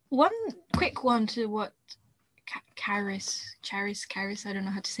 One quick one to what Charis, I don't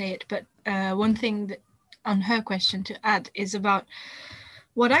know how to say it, but one thing that on her question to add is about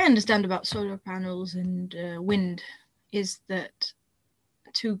what I understand about solar panels and wind is that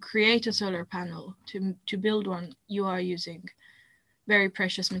to create a solar panel, to build one, you are using very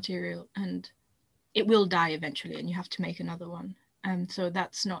precious material, and it will die eventually, and you have to make another one. And so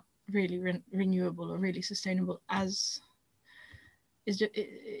that's not really renewable or really sustainable as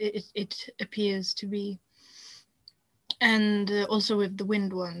it appears to be. And also with the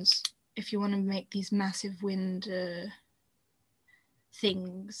wind ones, if you want to make these massive wind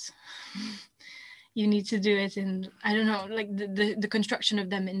things, you need to do it in, I don't know, like the construction of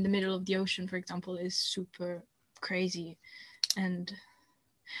them in the middle of the ocean, for example, is super crazy. And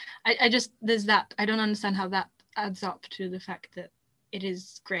I just, there's that, I don't understand how that adds up to the fact that it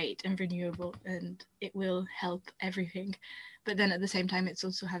is great and renewable and it will help everything. But then at the same time, it's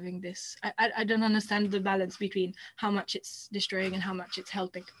also having this, I don't understand the balance between how much it's destroying and how much it's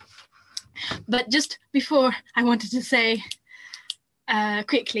helping. But just before, I wanted to say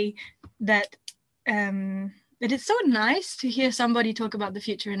quickly that it is so nice to hear somebody talk about the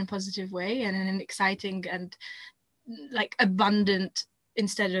future in a positive way and in an exciting and like abundant,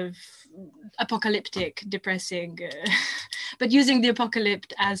 instead of apocalyptic, depressing, but using the apocalypse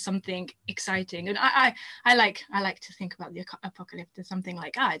as something exciting. And I like to think about the apocalypse as something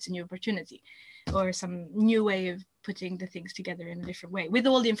like, it's a new opportunity or some new way of putting the things together in a different way with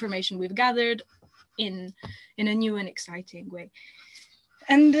all the information we've gathered in a new and exciting way.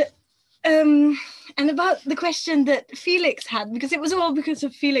 And about the question that Felix had, because it was all because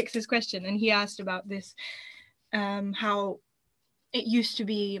of Felix's question, and he asked about this, how it used to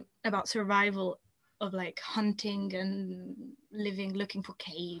be about survival of like hunting and living, looking for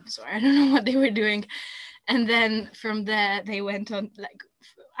caves, or I don't know what they were doing. And then from there, they went on, like,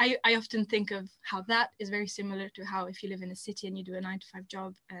 I often think of how that is very similar to how if you live in a city and you do a 9-to-5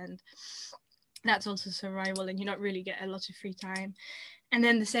 job, and that's also survival and you don't really get a lot of free time. And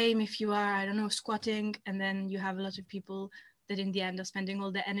then the same if you are, I don't know, squatting, and then you have a lot of people that in the end are spending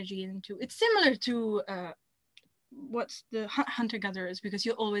all their energy into, it's similar to what's the hunter-gatherers, because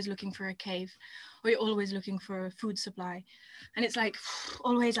you're always looking for a cave or you're always looking for a food supply, and it's like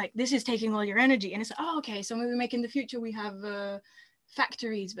always like this is taking all your energy. And it's like, oh, okay, so maybe in the future we have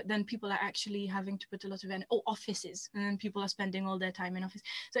factories, but then people are actually having to put a lot of offices, and then people are spending all their time in office,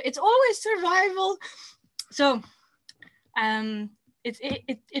 so it's always survival. So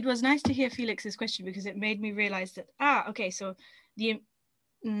it was nice to hear Felix's question, because it made me realize that okay, so the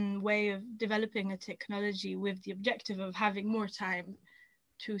way of developing a technology with the objective of having more time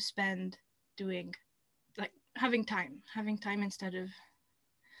to spend doing, like having time instead of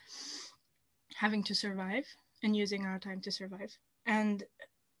having to survive, and using our time to survive. And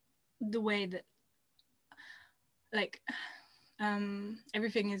the way that like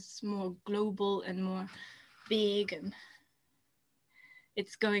everything is more global and more big, and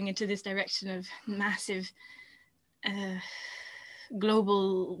it's going into this direction of massive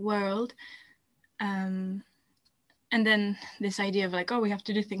global world, and then this idea of like, oh, we have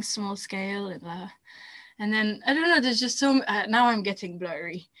to do things small scale, And then, I don't know, there's just so, now I'm getting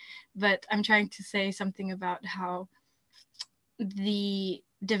blurry, but I'm trying to say something about how the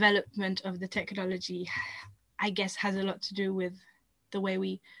development of the technology, I guess, has a lot to do with the way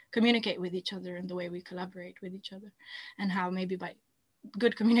we communicate with each other and the way we collaborate with each other, and how maybe by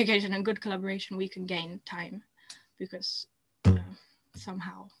good communication and good collaboration we can gain time, because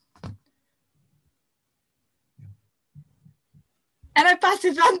somehow. And I pass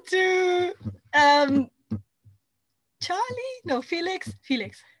it on to Charlie? No, Felix?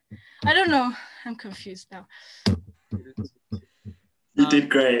 Felix. I don't know. I'm confused now. You did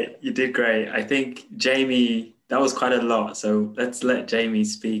great. You did great. I think Jamie, that was quite a lot. So let's let Jamie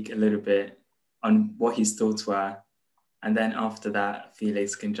speak a little bit on what his thoughts were. And then after that,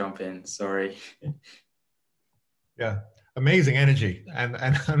 Felix can jump in. Sorry. Yeah, amazing energy. And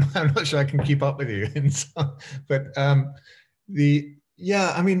I'm not sure I can keep up with you. But I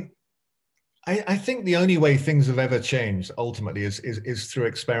mean, I think the only way things have ever changed ultimately is through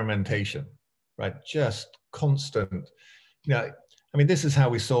experimentation, right? Just constant, I mean, this is how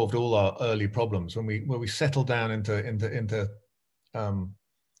we solved all our early problems when we settled down into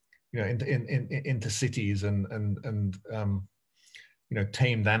cities and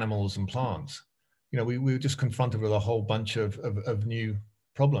tamed animals and plants. We were just confronted with a whole bunch of new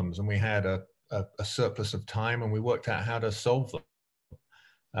problems, and we had a surplus of time, and we worked out how to solve them.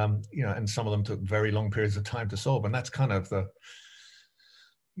 And some of them took very long periods of time to solve, and that's kind of the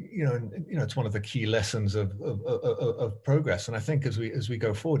it's one of the key lessons of progress. And I think as we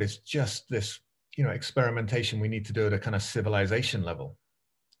go forward, it's just this experimentation we need to do at a kind of civilization level,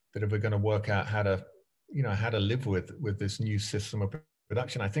 that if we're going to work out how to live with this new system of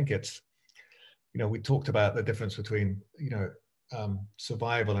production. I think it's we talked about the difference between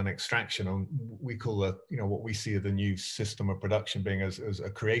survival and extraction, and we call what we see as the new system of production being as a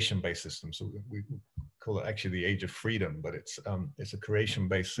creation-based system. So we call it actually the age of freedom, but it's a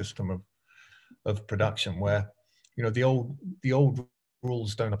creation-based system of production where the old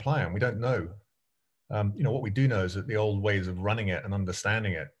rules don't apply, and we don't know. What we do know is that the old ways of running it and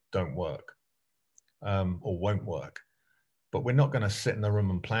understanding it don't work, or won't work. But we're not going to sit in the room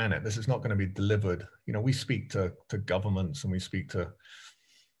and plan it. This is not going to be delivered. We speak to governments, and we speak to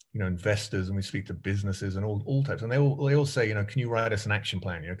investors, and we speak to businesses and all types, and they all say, can you write us an action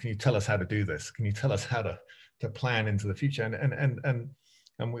plan? Can you tell us how to do this? Can you tell us how to plan into the future? And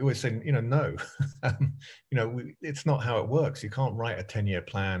we always say, no. It's not how it works. You can't write a 10-year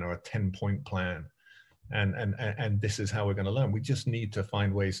plan or a 10-point plan, and this is how we're going to learn. We just need to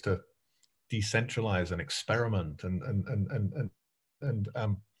find ways to decentralize and experiment and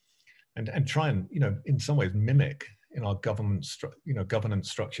try and in some ways mimic in our governance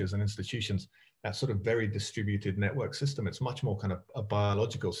structures and institutions that sort of very distributed network system. It's much more kind of a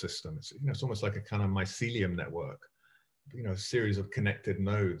biological system. It's almost like a kind of mycelium network, a series of connected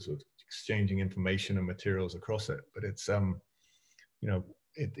nodes with exchanging information and materials across it. But it's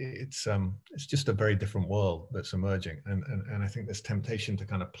it's just a very different world that's emerging, and I think this temptation to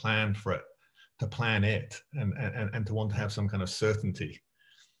kind of plan for it, to plan it, and to want to have some kind of certainty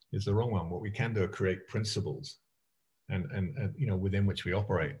is the wrong one. What we can do are create principles, and within which we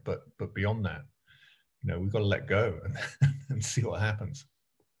operate. But beyond that, we've got to let go and see what happens.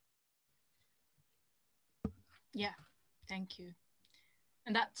 Yeah, thank you.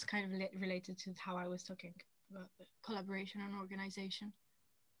 And that's kind of related to how I was talking about the collaboration and organization.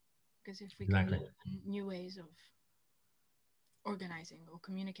 Because if we can learn new ways of organizing or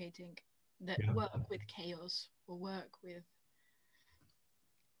communicating that work with chaos or work with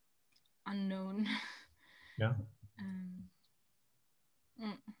unknown. Yeah.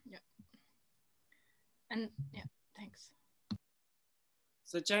 Yeah. And yeah, thanks.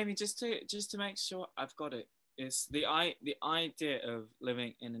 So Jamie, just to make sure I've got it, is the idea of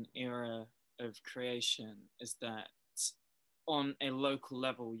living in an era of creation is that on a local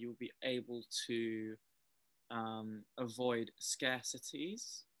level you'll be able to avoid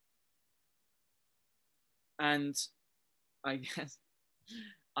scarcities, and I guess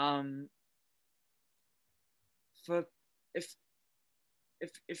for if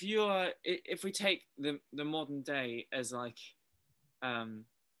we take the modern day as like an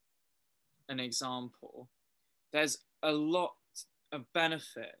example, there's a lot of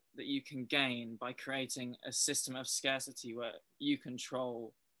benefit that you can gain by creating a system of scarcity where you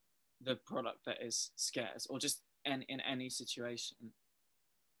control the product that is scarce, or just in any situation.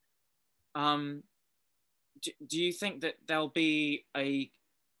 Do you think that there'll be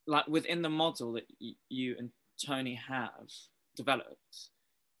like within the model that you and Tony have developed,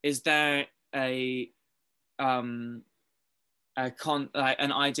 is there a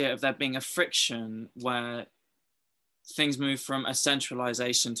an idea of there being a friction where things move from a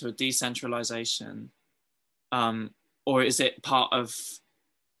centralization to a decentralization, or is it part of?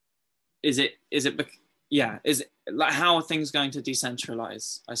 Is it like, how are things going to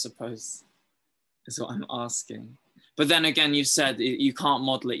decentralize? I suppose is what I'm asking. But then again, you said you can't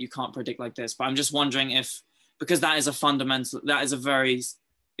model it, you can't predict like this. But I'm just wondering if, because that is a very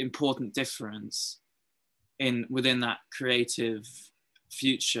important difference within that creative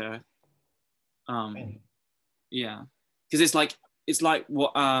future. Yeah, because it's like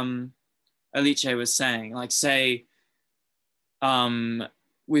what Alice was saying. Like, say we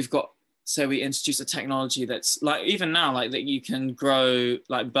introduce a technology that's like, even now, like, that you can grow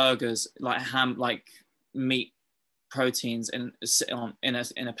like burgers, like ham, like meat proteins in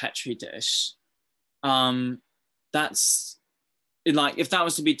a petri dish. That's like, if that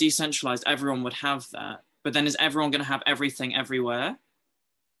was to be decentralized, everyone would have that. But then is everyone going to have everything everywhere?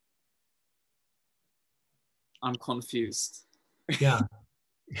 I'm confused. Yeah.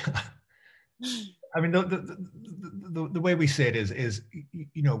 I mean, the way we see it is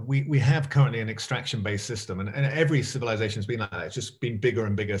you know, we have currently an extraction-based system, and every civilization's been like that. It's just been bigger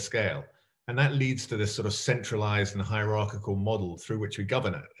and bigger scale. And that leads to this sort of centralized and hierarchical model through which we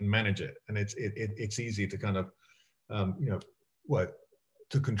govern it and manage it. And it's easy to kind of, you know,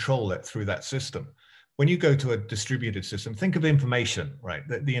 to control it through that system. When you go to a distributed system, think of information, right?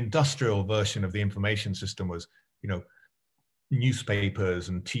 The industrial version of the information system was, you know, newspapers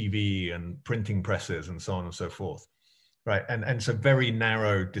and TV and printing presses and so on and so forth, right? And so very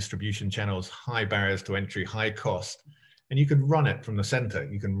narrow distribution channels, high barriers to entry, high cost. And you can run it from the center.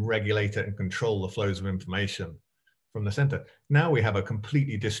 You can regulate it and control the flows of information from the center. Now we have a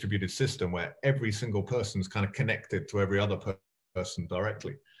completely distributed system where every single person's kind of connected to every other person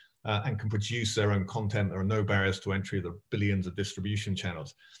directly, and can produce their own content. There are no barriers to entry. There are billions of distribution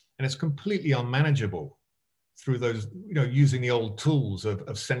channels. And it's completely unmanageable through those, you know, using the old tools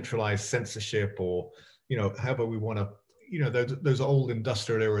of centralized censorship, or, you know, however we want to, you know, those old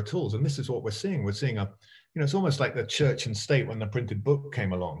industrial era tools. And this is what we're seeing. We're seeing you know, it's almost like the church and state when the printed book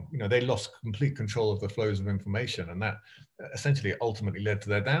came along. You know, they lost complete control of the flows of information, and that essentially ultimately led to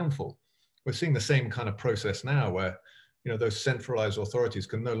their downfall. We're seeing the same kind of process now, where, you know, those centralized authorities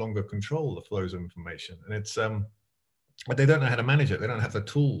can no longer control the flows of information, and it's but they don't know how to manage it. They don't have the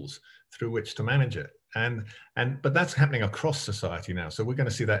tools through which to manage it. But that's happening across society now. So we're going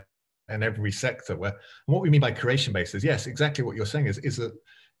to see that in every sector. Where, and what we mean by creation based is, yes, exactly what you're saying is that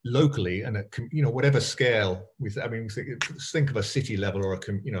locally, and at, you know, whatever scale, I mean, think of a city level, or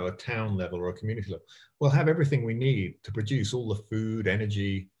you know, a town level, or a community level. We'll have everything we need to produce all the food,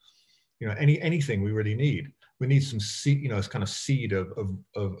 energy, you know, anything we really need. We need some seed, you know, kind of seed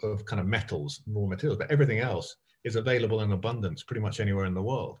of kind of metals, raw materials, but everything else is available in abundance pretty much anywhere in the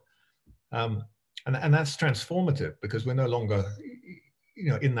world. And that's transformative, because we're no longer,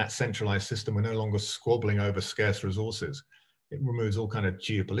 you know, in that centralized system. We're no longer squabbling over scarce resources. It removes all kind of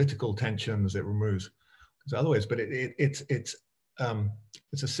geopolitical tensions. It removes other ways, but it's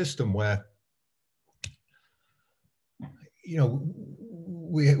a system where, you know,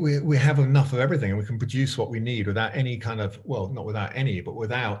 we have enough of everything, and we can produce what we need without any kind of, well, not without any, but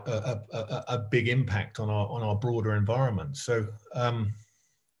without a big impact on our broader environment. So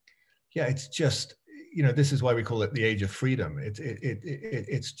yeah, it's just, you know, this is why we call it the age of freedom.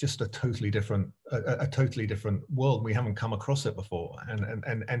 It's just a totally different world. We haven't come across it before,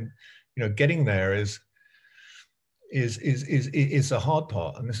 and you know, getting there is the hard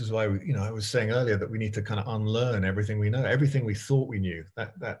part. And this is why you know, I was saying earlier that we need to kind of unlearn everything we know, everything we thought we knew.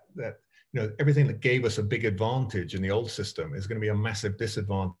 That you know, everything that gave us a big advantage in the old system is going to be a massive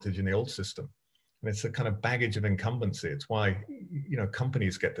disadvantage in the old system. And it's a kind of baggage of incumbency. It's why, you know,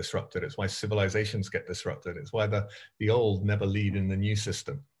 companies get disrupted. It's why civilizations get disrupted. It's why the old never lead in the new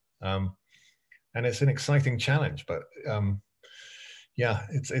system. And it's an exciting challenge, but yeah,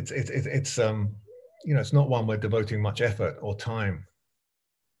 it's you know, it's not one we're devoting much effort or time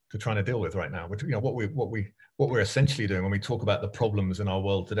to trying to deal with right now. You know, what we're essentially doing when we talk about the problems in our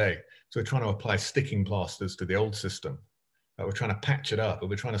world today. So we're trying to apply sticking plasters to the old system. We're trying to patch it up,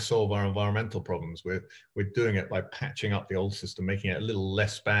 and we're trying to solve our environmental problems. We're doing it by patching up the old system, making it a little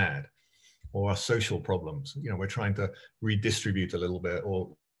less bad. Or our social problems, you know, we're trying to redistribute a little bit,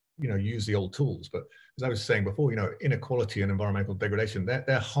 or, you know, use the old tools. But as I was saying before, you know, inequality and environmental degradation, they're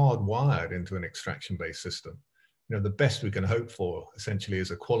hardwired into an extraction-based system. You know, the best we can hope for essentially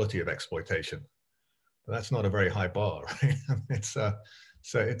is equality of exploitation. But that's not a very high bar, right? It's a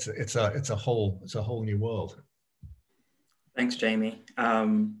whole new world. Thanks, Jamie.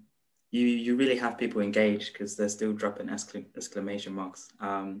 you really have people engaged because they're still dropping exclamation marks.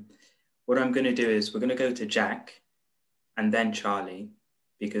 What I'm going to do is we're going to go to Jack and then Charlie,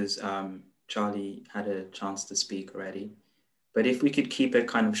 because Charlie had a chance to speak already. But if we could keep it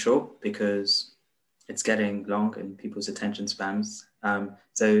kind of short, because it's getting long and people's attention spans.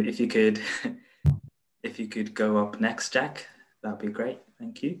 So if you could, if you could go up next, Jack, that'd be great.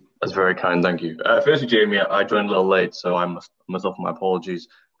 Thank you. That's very kind, thank you. Firstly, Jamie, I joined a little late, so I must offer my apologies.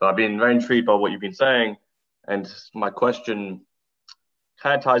 But I've been very intrigued by what you've been saying, and my question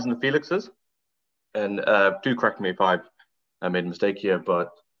kind of ties into Felix's. And do correct me if I've made a mistake here,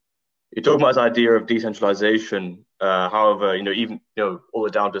 but you're talking about this idea of decentralization. However, even all the way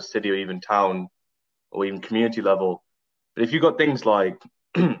down to city or even town or even community level. But if you've got things like,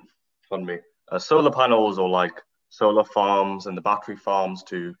 pardon me, solar panels or like solar farms and the battery farms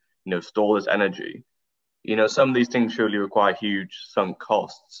to store this energy, some of these things surely require huge sunk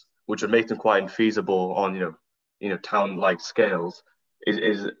costs, which would make them quite infeasible on town-like scales.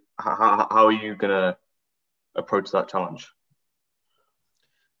 How are you gonna approach that challenge?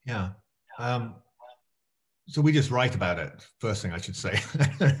 Yeah. So we just write about it. First thing I should say,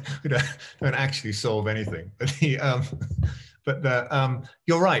 we don't actually solve anything. But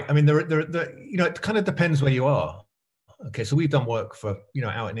you're right. I mean, it kind of depends where you are. Okay, so we've done work for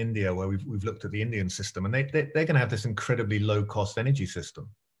out in India where we've looked at the Indian system, and they're going to have this incredibly low cost energy system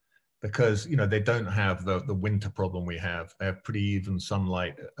because they don't have the winter problem we have. They have pretty even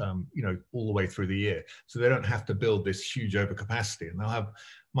sunlight, all the way through the year, so they don't have to build this huge overcapacity, and they'll have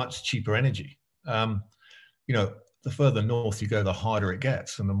much cheaper energy. The further north you go, the harder it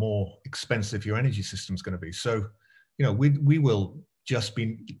gets, and the more expensive your energy system is going to be. So, we will just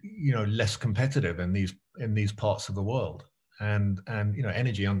be, less competitive in these parts of the world, and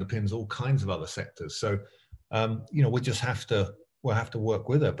energy underpins all kinds of other sectors. So, we'll have to work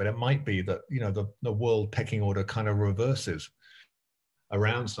with it. But it might be that the world pecking order kind of reverses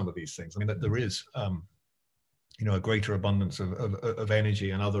around some of these things. I mean, that there is a greater abundance of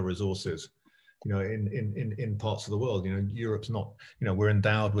energy and other resources in parts of the world. Europe's not, we're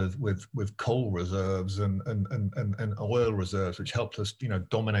endowed with coal reserves and oil reserves, which helped us,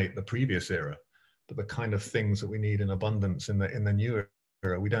 dominate the previous era. But the kind of things that we need in abundance in the new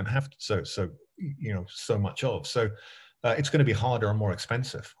era, we don't have so much of. So it's going to be harder and more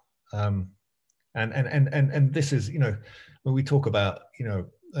expensive. And this is, when we talk about,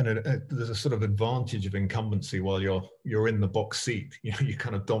 there's a sort of advantage of incumbency while you're in the box seat. You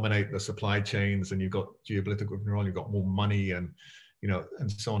kind of dominate the supply chains, and you've got geopolitical control, you've got more money, and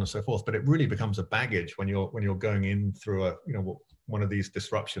and so on and so forth. But it really becomes a baggage when you're going in through one of these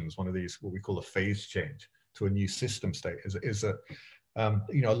disruptions, one of these what we call a phase change to a new system state. Is that a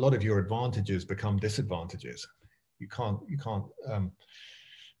lot of your advantages become disadvantages. You can't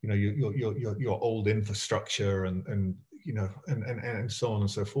your old infrastructure and so on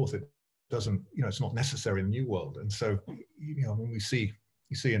and so forth. It doesn't, it's not necessary in the new world. And so, when you see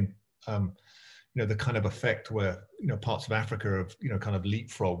in, the kind of effect where, parts of Africa have, kind of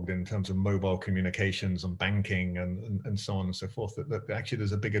leapfrogged in terms of mobile communications and banking and so on and so forth, that actually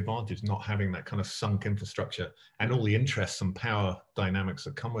there's a big advantage not having that kind of sunk infrastructure and all the interests and power dynamics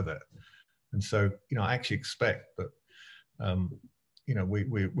that come with it. And so, I actually expect that,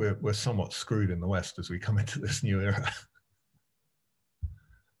 we're somewhat screwed in the West as we come into this new era.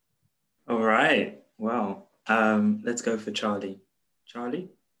 All right. Well, let's go for Charlie. Charlie?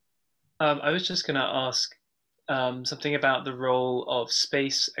 I was just going to ask something about the role of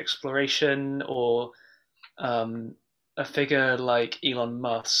space exploration, or a figure like Elon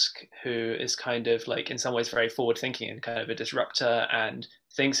Musk, who is kind of like in some ways very forward thinking and kind of a disruptor, and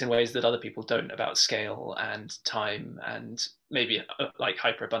thinks in ways that other people don't about scale and time and maybe like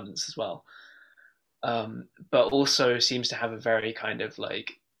hyperabundance as well. But also seems to have a very kind of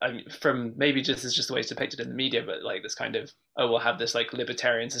like, from maybe just as just the way it's depicted in the media, but like this kind of, we'll have this like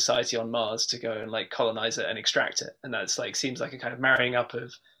libertarian society on Mars to go and like colonize it and extract it. And that's like, seems like a kind of marrying up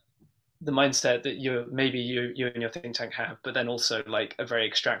of the mindset that you and your think tank have, but then also like a very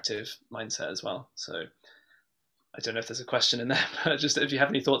extractive mindset as well. So I don't know if there's a question in there, but just if you have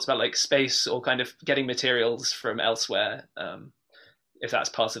any thoughts about like space or kind of getting materials from elsewhere, if that's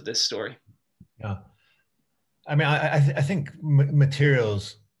part of this story. Yeah, I mean, I think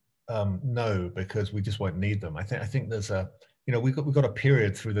materials, no, because we just won't need them. I think there's we've got a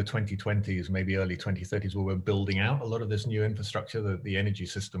period through the 2020s, maybe early 2030s, where we're building out a lot of this new infrastructure, the energy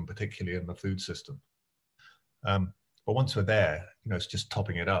system, particularly, and the food system. But once we're there, it's just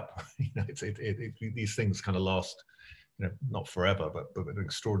topping it up. These things kind of last, not forever, but an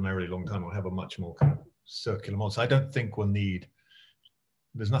extraordinarily long time. We'll have a much more kind of circular model. So I don't think we'll need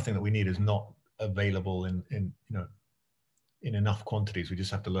there's nothing that we need is not available in you know, in enough quantities. We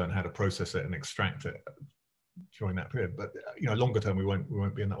just have to learn how to process it and extract it during that period. But you know, longer term, we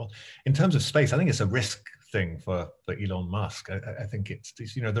won't be in that one. In terms of space, I think it's a risk thing for Elon Musk. I think it's,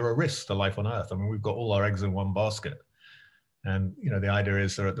 you know, there are risks to life on Earth. I mean, we've got all our eggs in one basket, and you know, the idea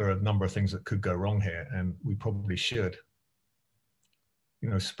is there are a number of things that could go wrong here, and we probably should, you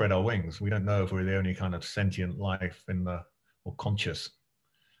know, spread our wings. We don't know if we're the only kind of sentient life in the, or conscious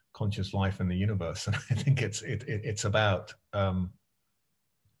life in the universe. And I think it's about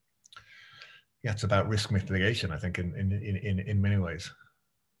it's about risk mitigation, I think, in many ways,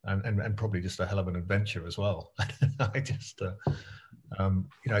 and probably just a hell of an adventure as well. I just you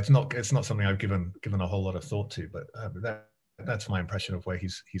know, it's not something I've given a whole lot of thought to, but that's my impression of where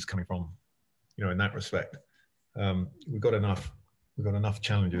he's coming from, you know, in that respect. We've got enough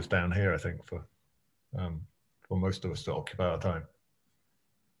challenges down here, I think, for most of us to occupy our time.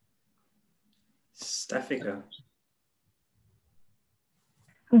 Stefika.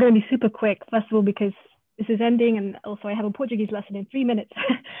 I'm going to be super quick, first of all, because this is ending, and also I have a Portuguese lesson in 3 minutes.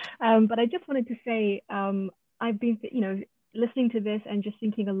 But I just wanted to say, I've been, you know, listening to this and just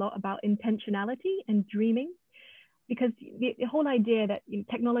thinking a lot about intentionality and dreaming, because the whole idea that, you know,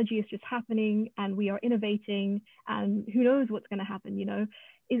 technology is just happening and we are innovating and who knows what's going to happen, you know,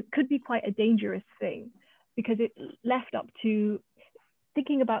 it could be quite a dangerous thing, because it left up to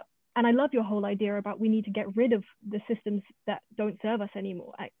thinking about, and I love your whole idea about we need to get rid of the systems that don't serve us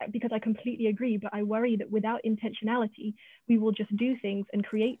anymore, because I completely agree, but I worry that without intentionality, we will just do things and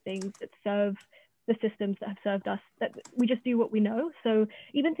create things that serve the systems that have served us, that we just do what we know. So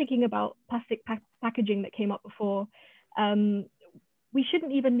even thinking about plastic packaging that came up before, we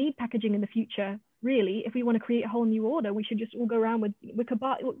shouldn't even need packaging in the future, really. If we want to create a whole new order, we should just all go around with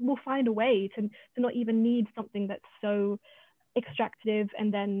we'll find a way to not even need something that's so extractive,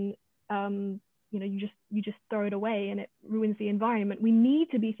 and then you know, you just throw it away and it ruins the environment. We need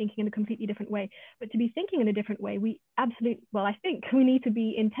to be thinking in a completely different way, but to be thinking in a different way, I think we need to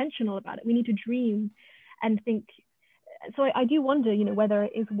be intentional about it. We need to dream and think. So I do wonder, you know, whether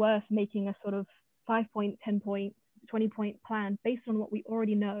it is worth making a sort of 5-point, 10-point, 20-point plan based on what we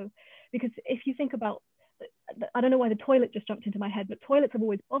already know. Because if you think about, I don't know why the toilet just jumped into my head, but toilets have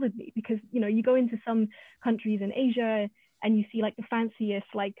always bothered me, because, you know, you go into some countries in Asia and you see like the fanciest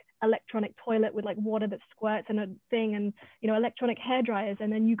like electronic toilet with like water that squirts and a thing, and, you know, electronic hair dryers,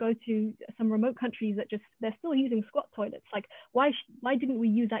 and then you go to some remote countries that just, they're still using squat toilets. Like, why didn't we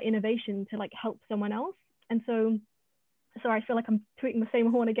use that innovation to like help someone else? And so sorry, I feel like I'm tweeting the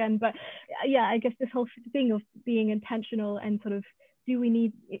same horn again, but yeah, I guess this whole thing of being intentional and sort of, do we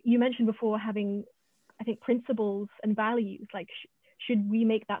need, you mentioned before having, I think, principles and values, like should we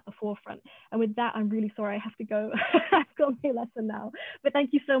make that the forefront? And with that, I'm really sorry, I have to go. I've got my lesson now, but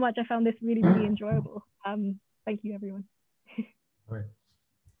thank you so much. I found this really, really enjoyable. Thank you, everyone. Right.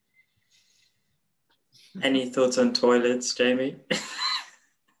 Any thoughts on toilets, Jamie?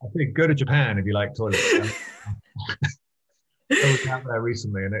 I think go to Japan if you like toilets. I was out there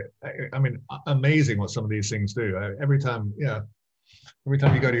recently, and I mean, amazing what some of these things do. Every time you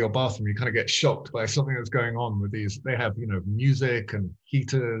go to your bathroom, you kind of get shocked by something that's going on with these. They have, you know, music and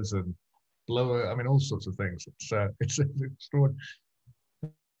heaters and blower. I mean, all sorts of things. It's extraordinary.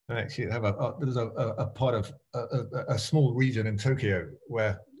 I actually have there's a part of a small region in Tokyo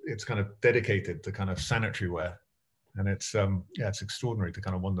where it's kind of dedicated to kind of sanitary ware. And it's it's extraordinary to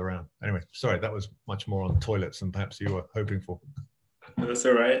kind of wander around. Anyway, sorry, that was much more on toilets than perhaps you were hoping for. That's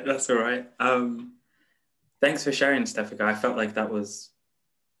all right. That's all right. Thanks for sharing, Stefika. I felt like that was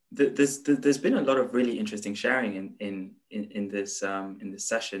there's been a lot of really interesting sharing in this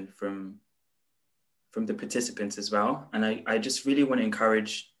session from the participants as well. And I just really want to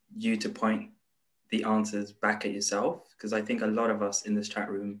encourage you to point the answers back at yourself, because I think a lot of us in this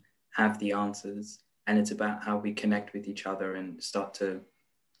chat room have the answers. And it's about how we connect with each other and start to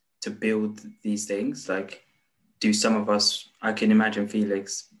build these things. Like, do some of us, I can imagine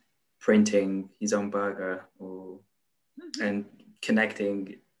Felix printing his own burger and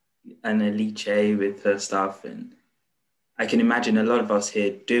connecting Alice with her stuff. And I can imagine a lot of us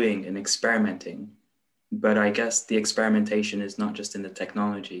here doing and experimenting. But I guess the experimentation is not just in the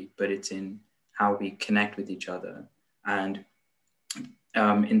technology, but it's in how we connect with each other. And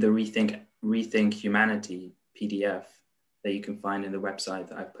in the Rethink Humanity PDF that you can find in the website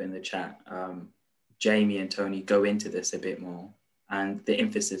that I've put in the chat, Jamie and Tony go into this a bit more. And the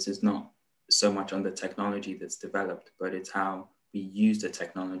emphasis is not so much on the technology that's developed, but it's how we use the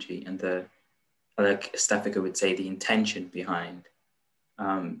technology and like Stefika would say, the intention behind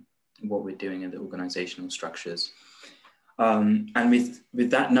what we're doing in the organizational structures. And with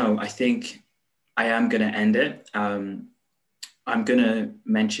that note, I think I am going to end it. I'm going to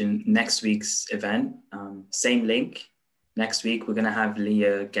mention next week's event, same link. Next week, we're going to have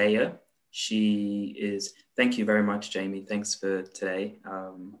Leah Gayer. Thank you very much, Jamie. Thanks for today.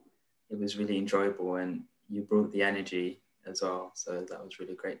 It was really enjoyable and you brought the energy as well. So that was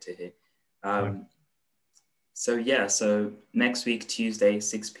really great to hear. So next week, Tuesday,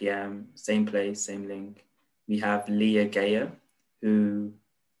 6 p.m., same place, same link. We have Leah Gayer, who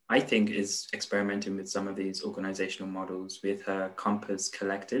I think is experimenting with some of these organizational models with her Compass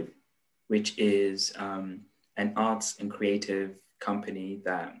Collective, which is an arts and creative company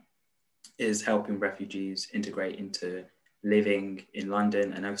that is helping refugees integrate into living in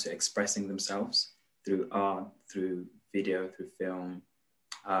London and also expressing themselves through art, through video, through film.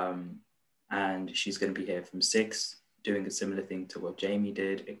 And she's going to be here from 6, doing a similar thing to what Jamie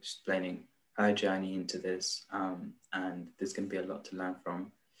did, explaining her journey into this. And there's going to be a lot to learn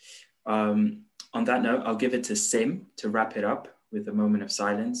from. On that note, I'll give it to Sim to wrap it up with a moment of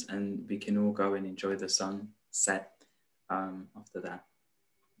silence, and we can all go and enjoy the sunset after that.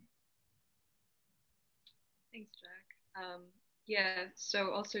 Thanks, Jack. Yeah,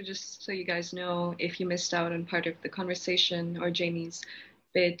 so also just so you guys know, if you missed out on part of the conversation or Jamie's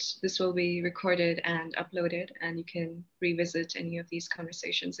bit, this will be recorded and uploaded, and you can revisit any of these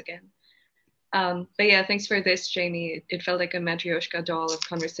conversations again. But yeah, thanks for this, Jamie. It felt like a Matryoshka doll of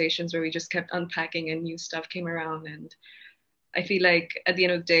conversations where we just kept unpacking and new stuff came around. And I feel like at the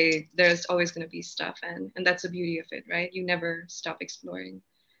end of the day, there's always going to be stuff, and that's the beauty of it, right? You never stop exploring.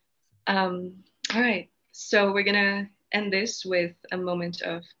 All right, so we're going to end this with a moment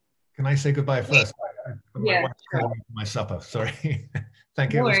of... Can I say goodbye first? Yeah, sure. My supper, sorry.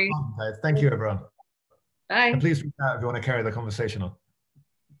 Thank you. No worries. Thank you, everyone. Bye. And please reach out if you want to carry the conversation on.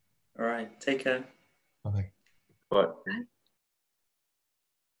 All right, take care. Bye. Bye.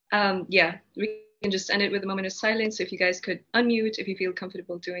 Yeah, we can just end it with a moment of silence. If you guys could unmute, if you feel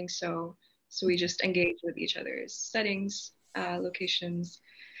comfortable doing so. So we just engage with each other's settings, locations,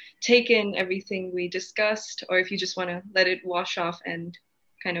 take in everything we discussed, or if you just want to let it wash off and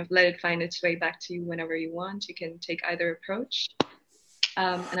kind of let it find its way back to you whenever you want, you can take either approach.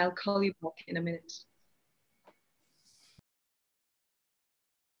 And I'll call you back in a minute.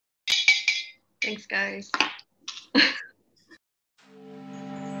 Thanks, guys.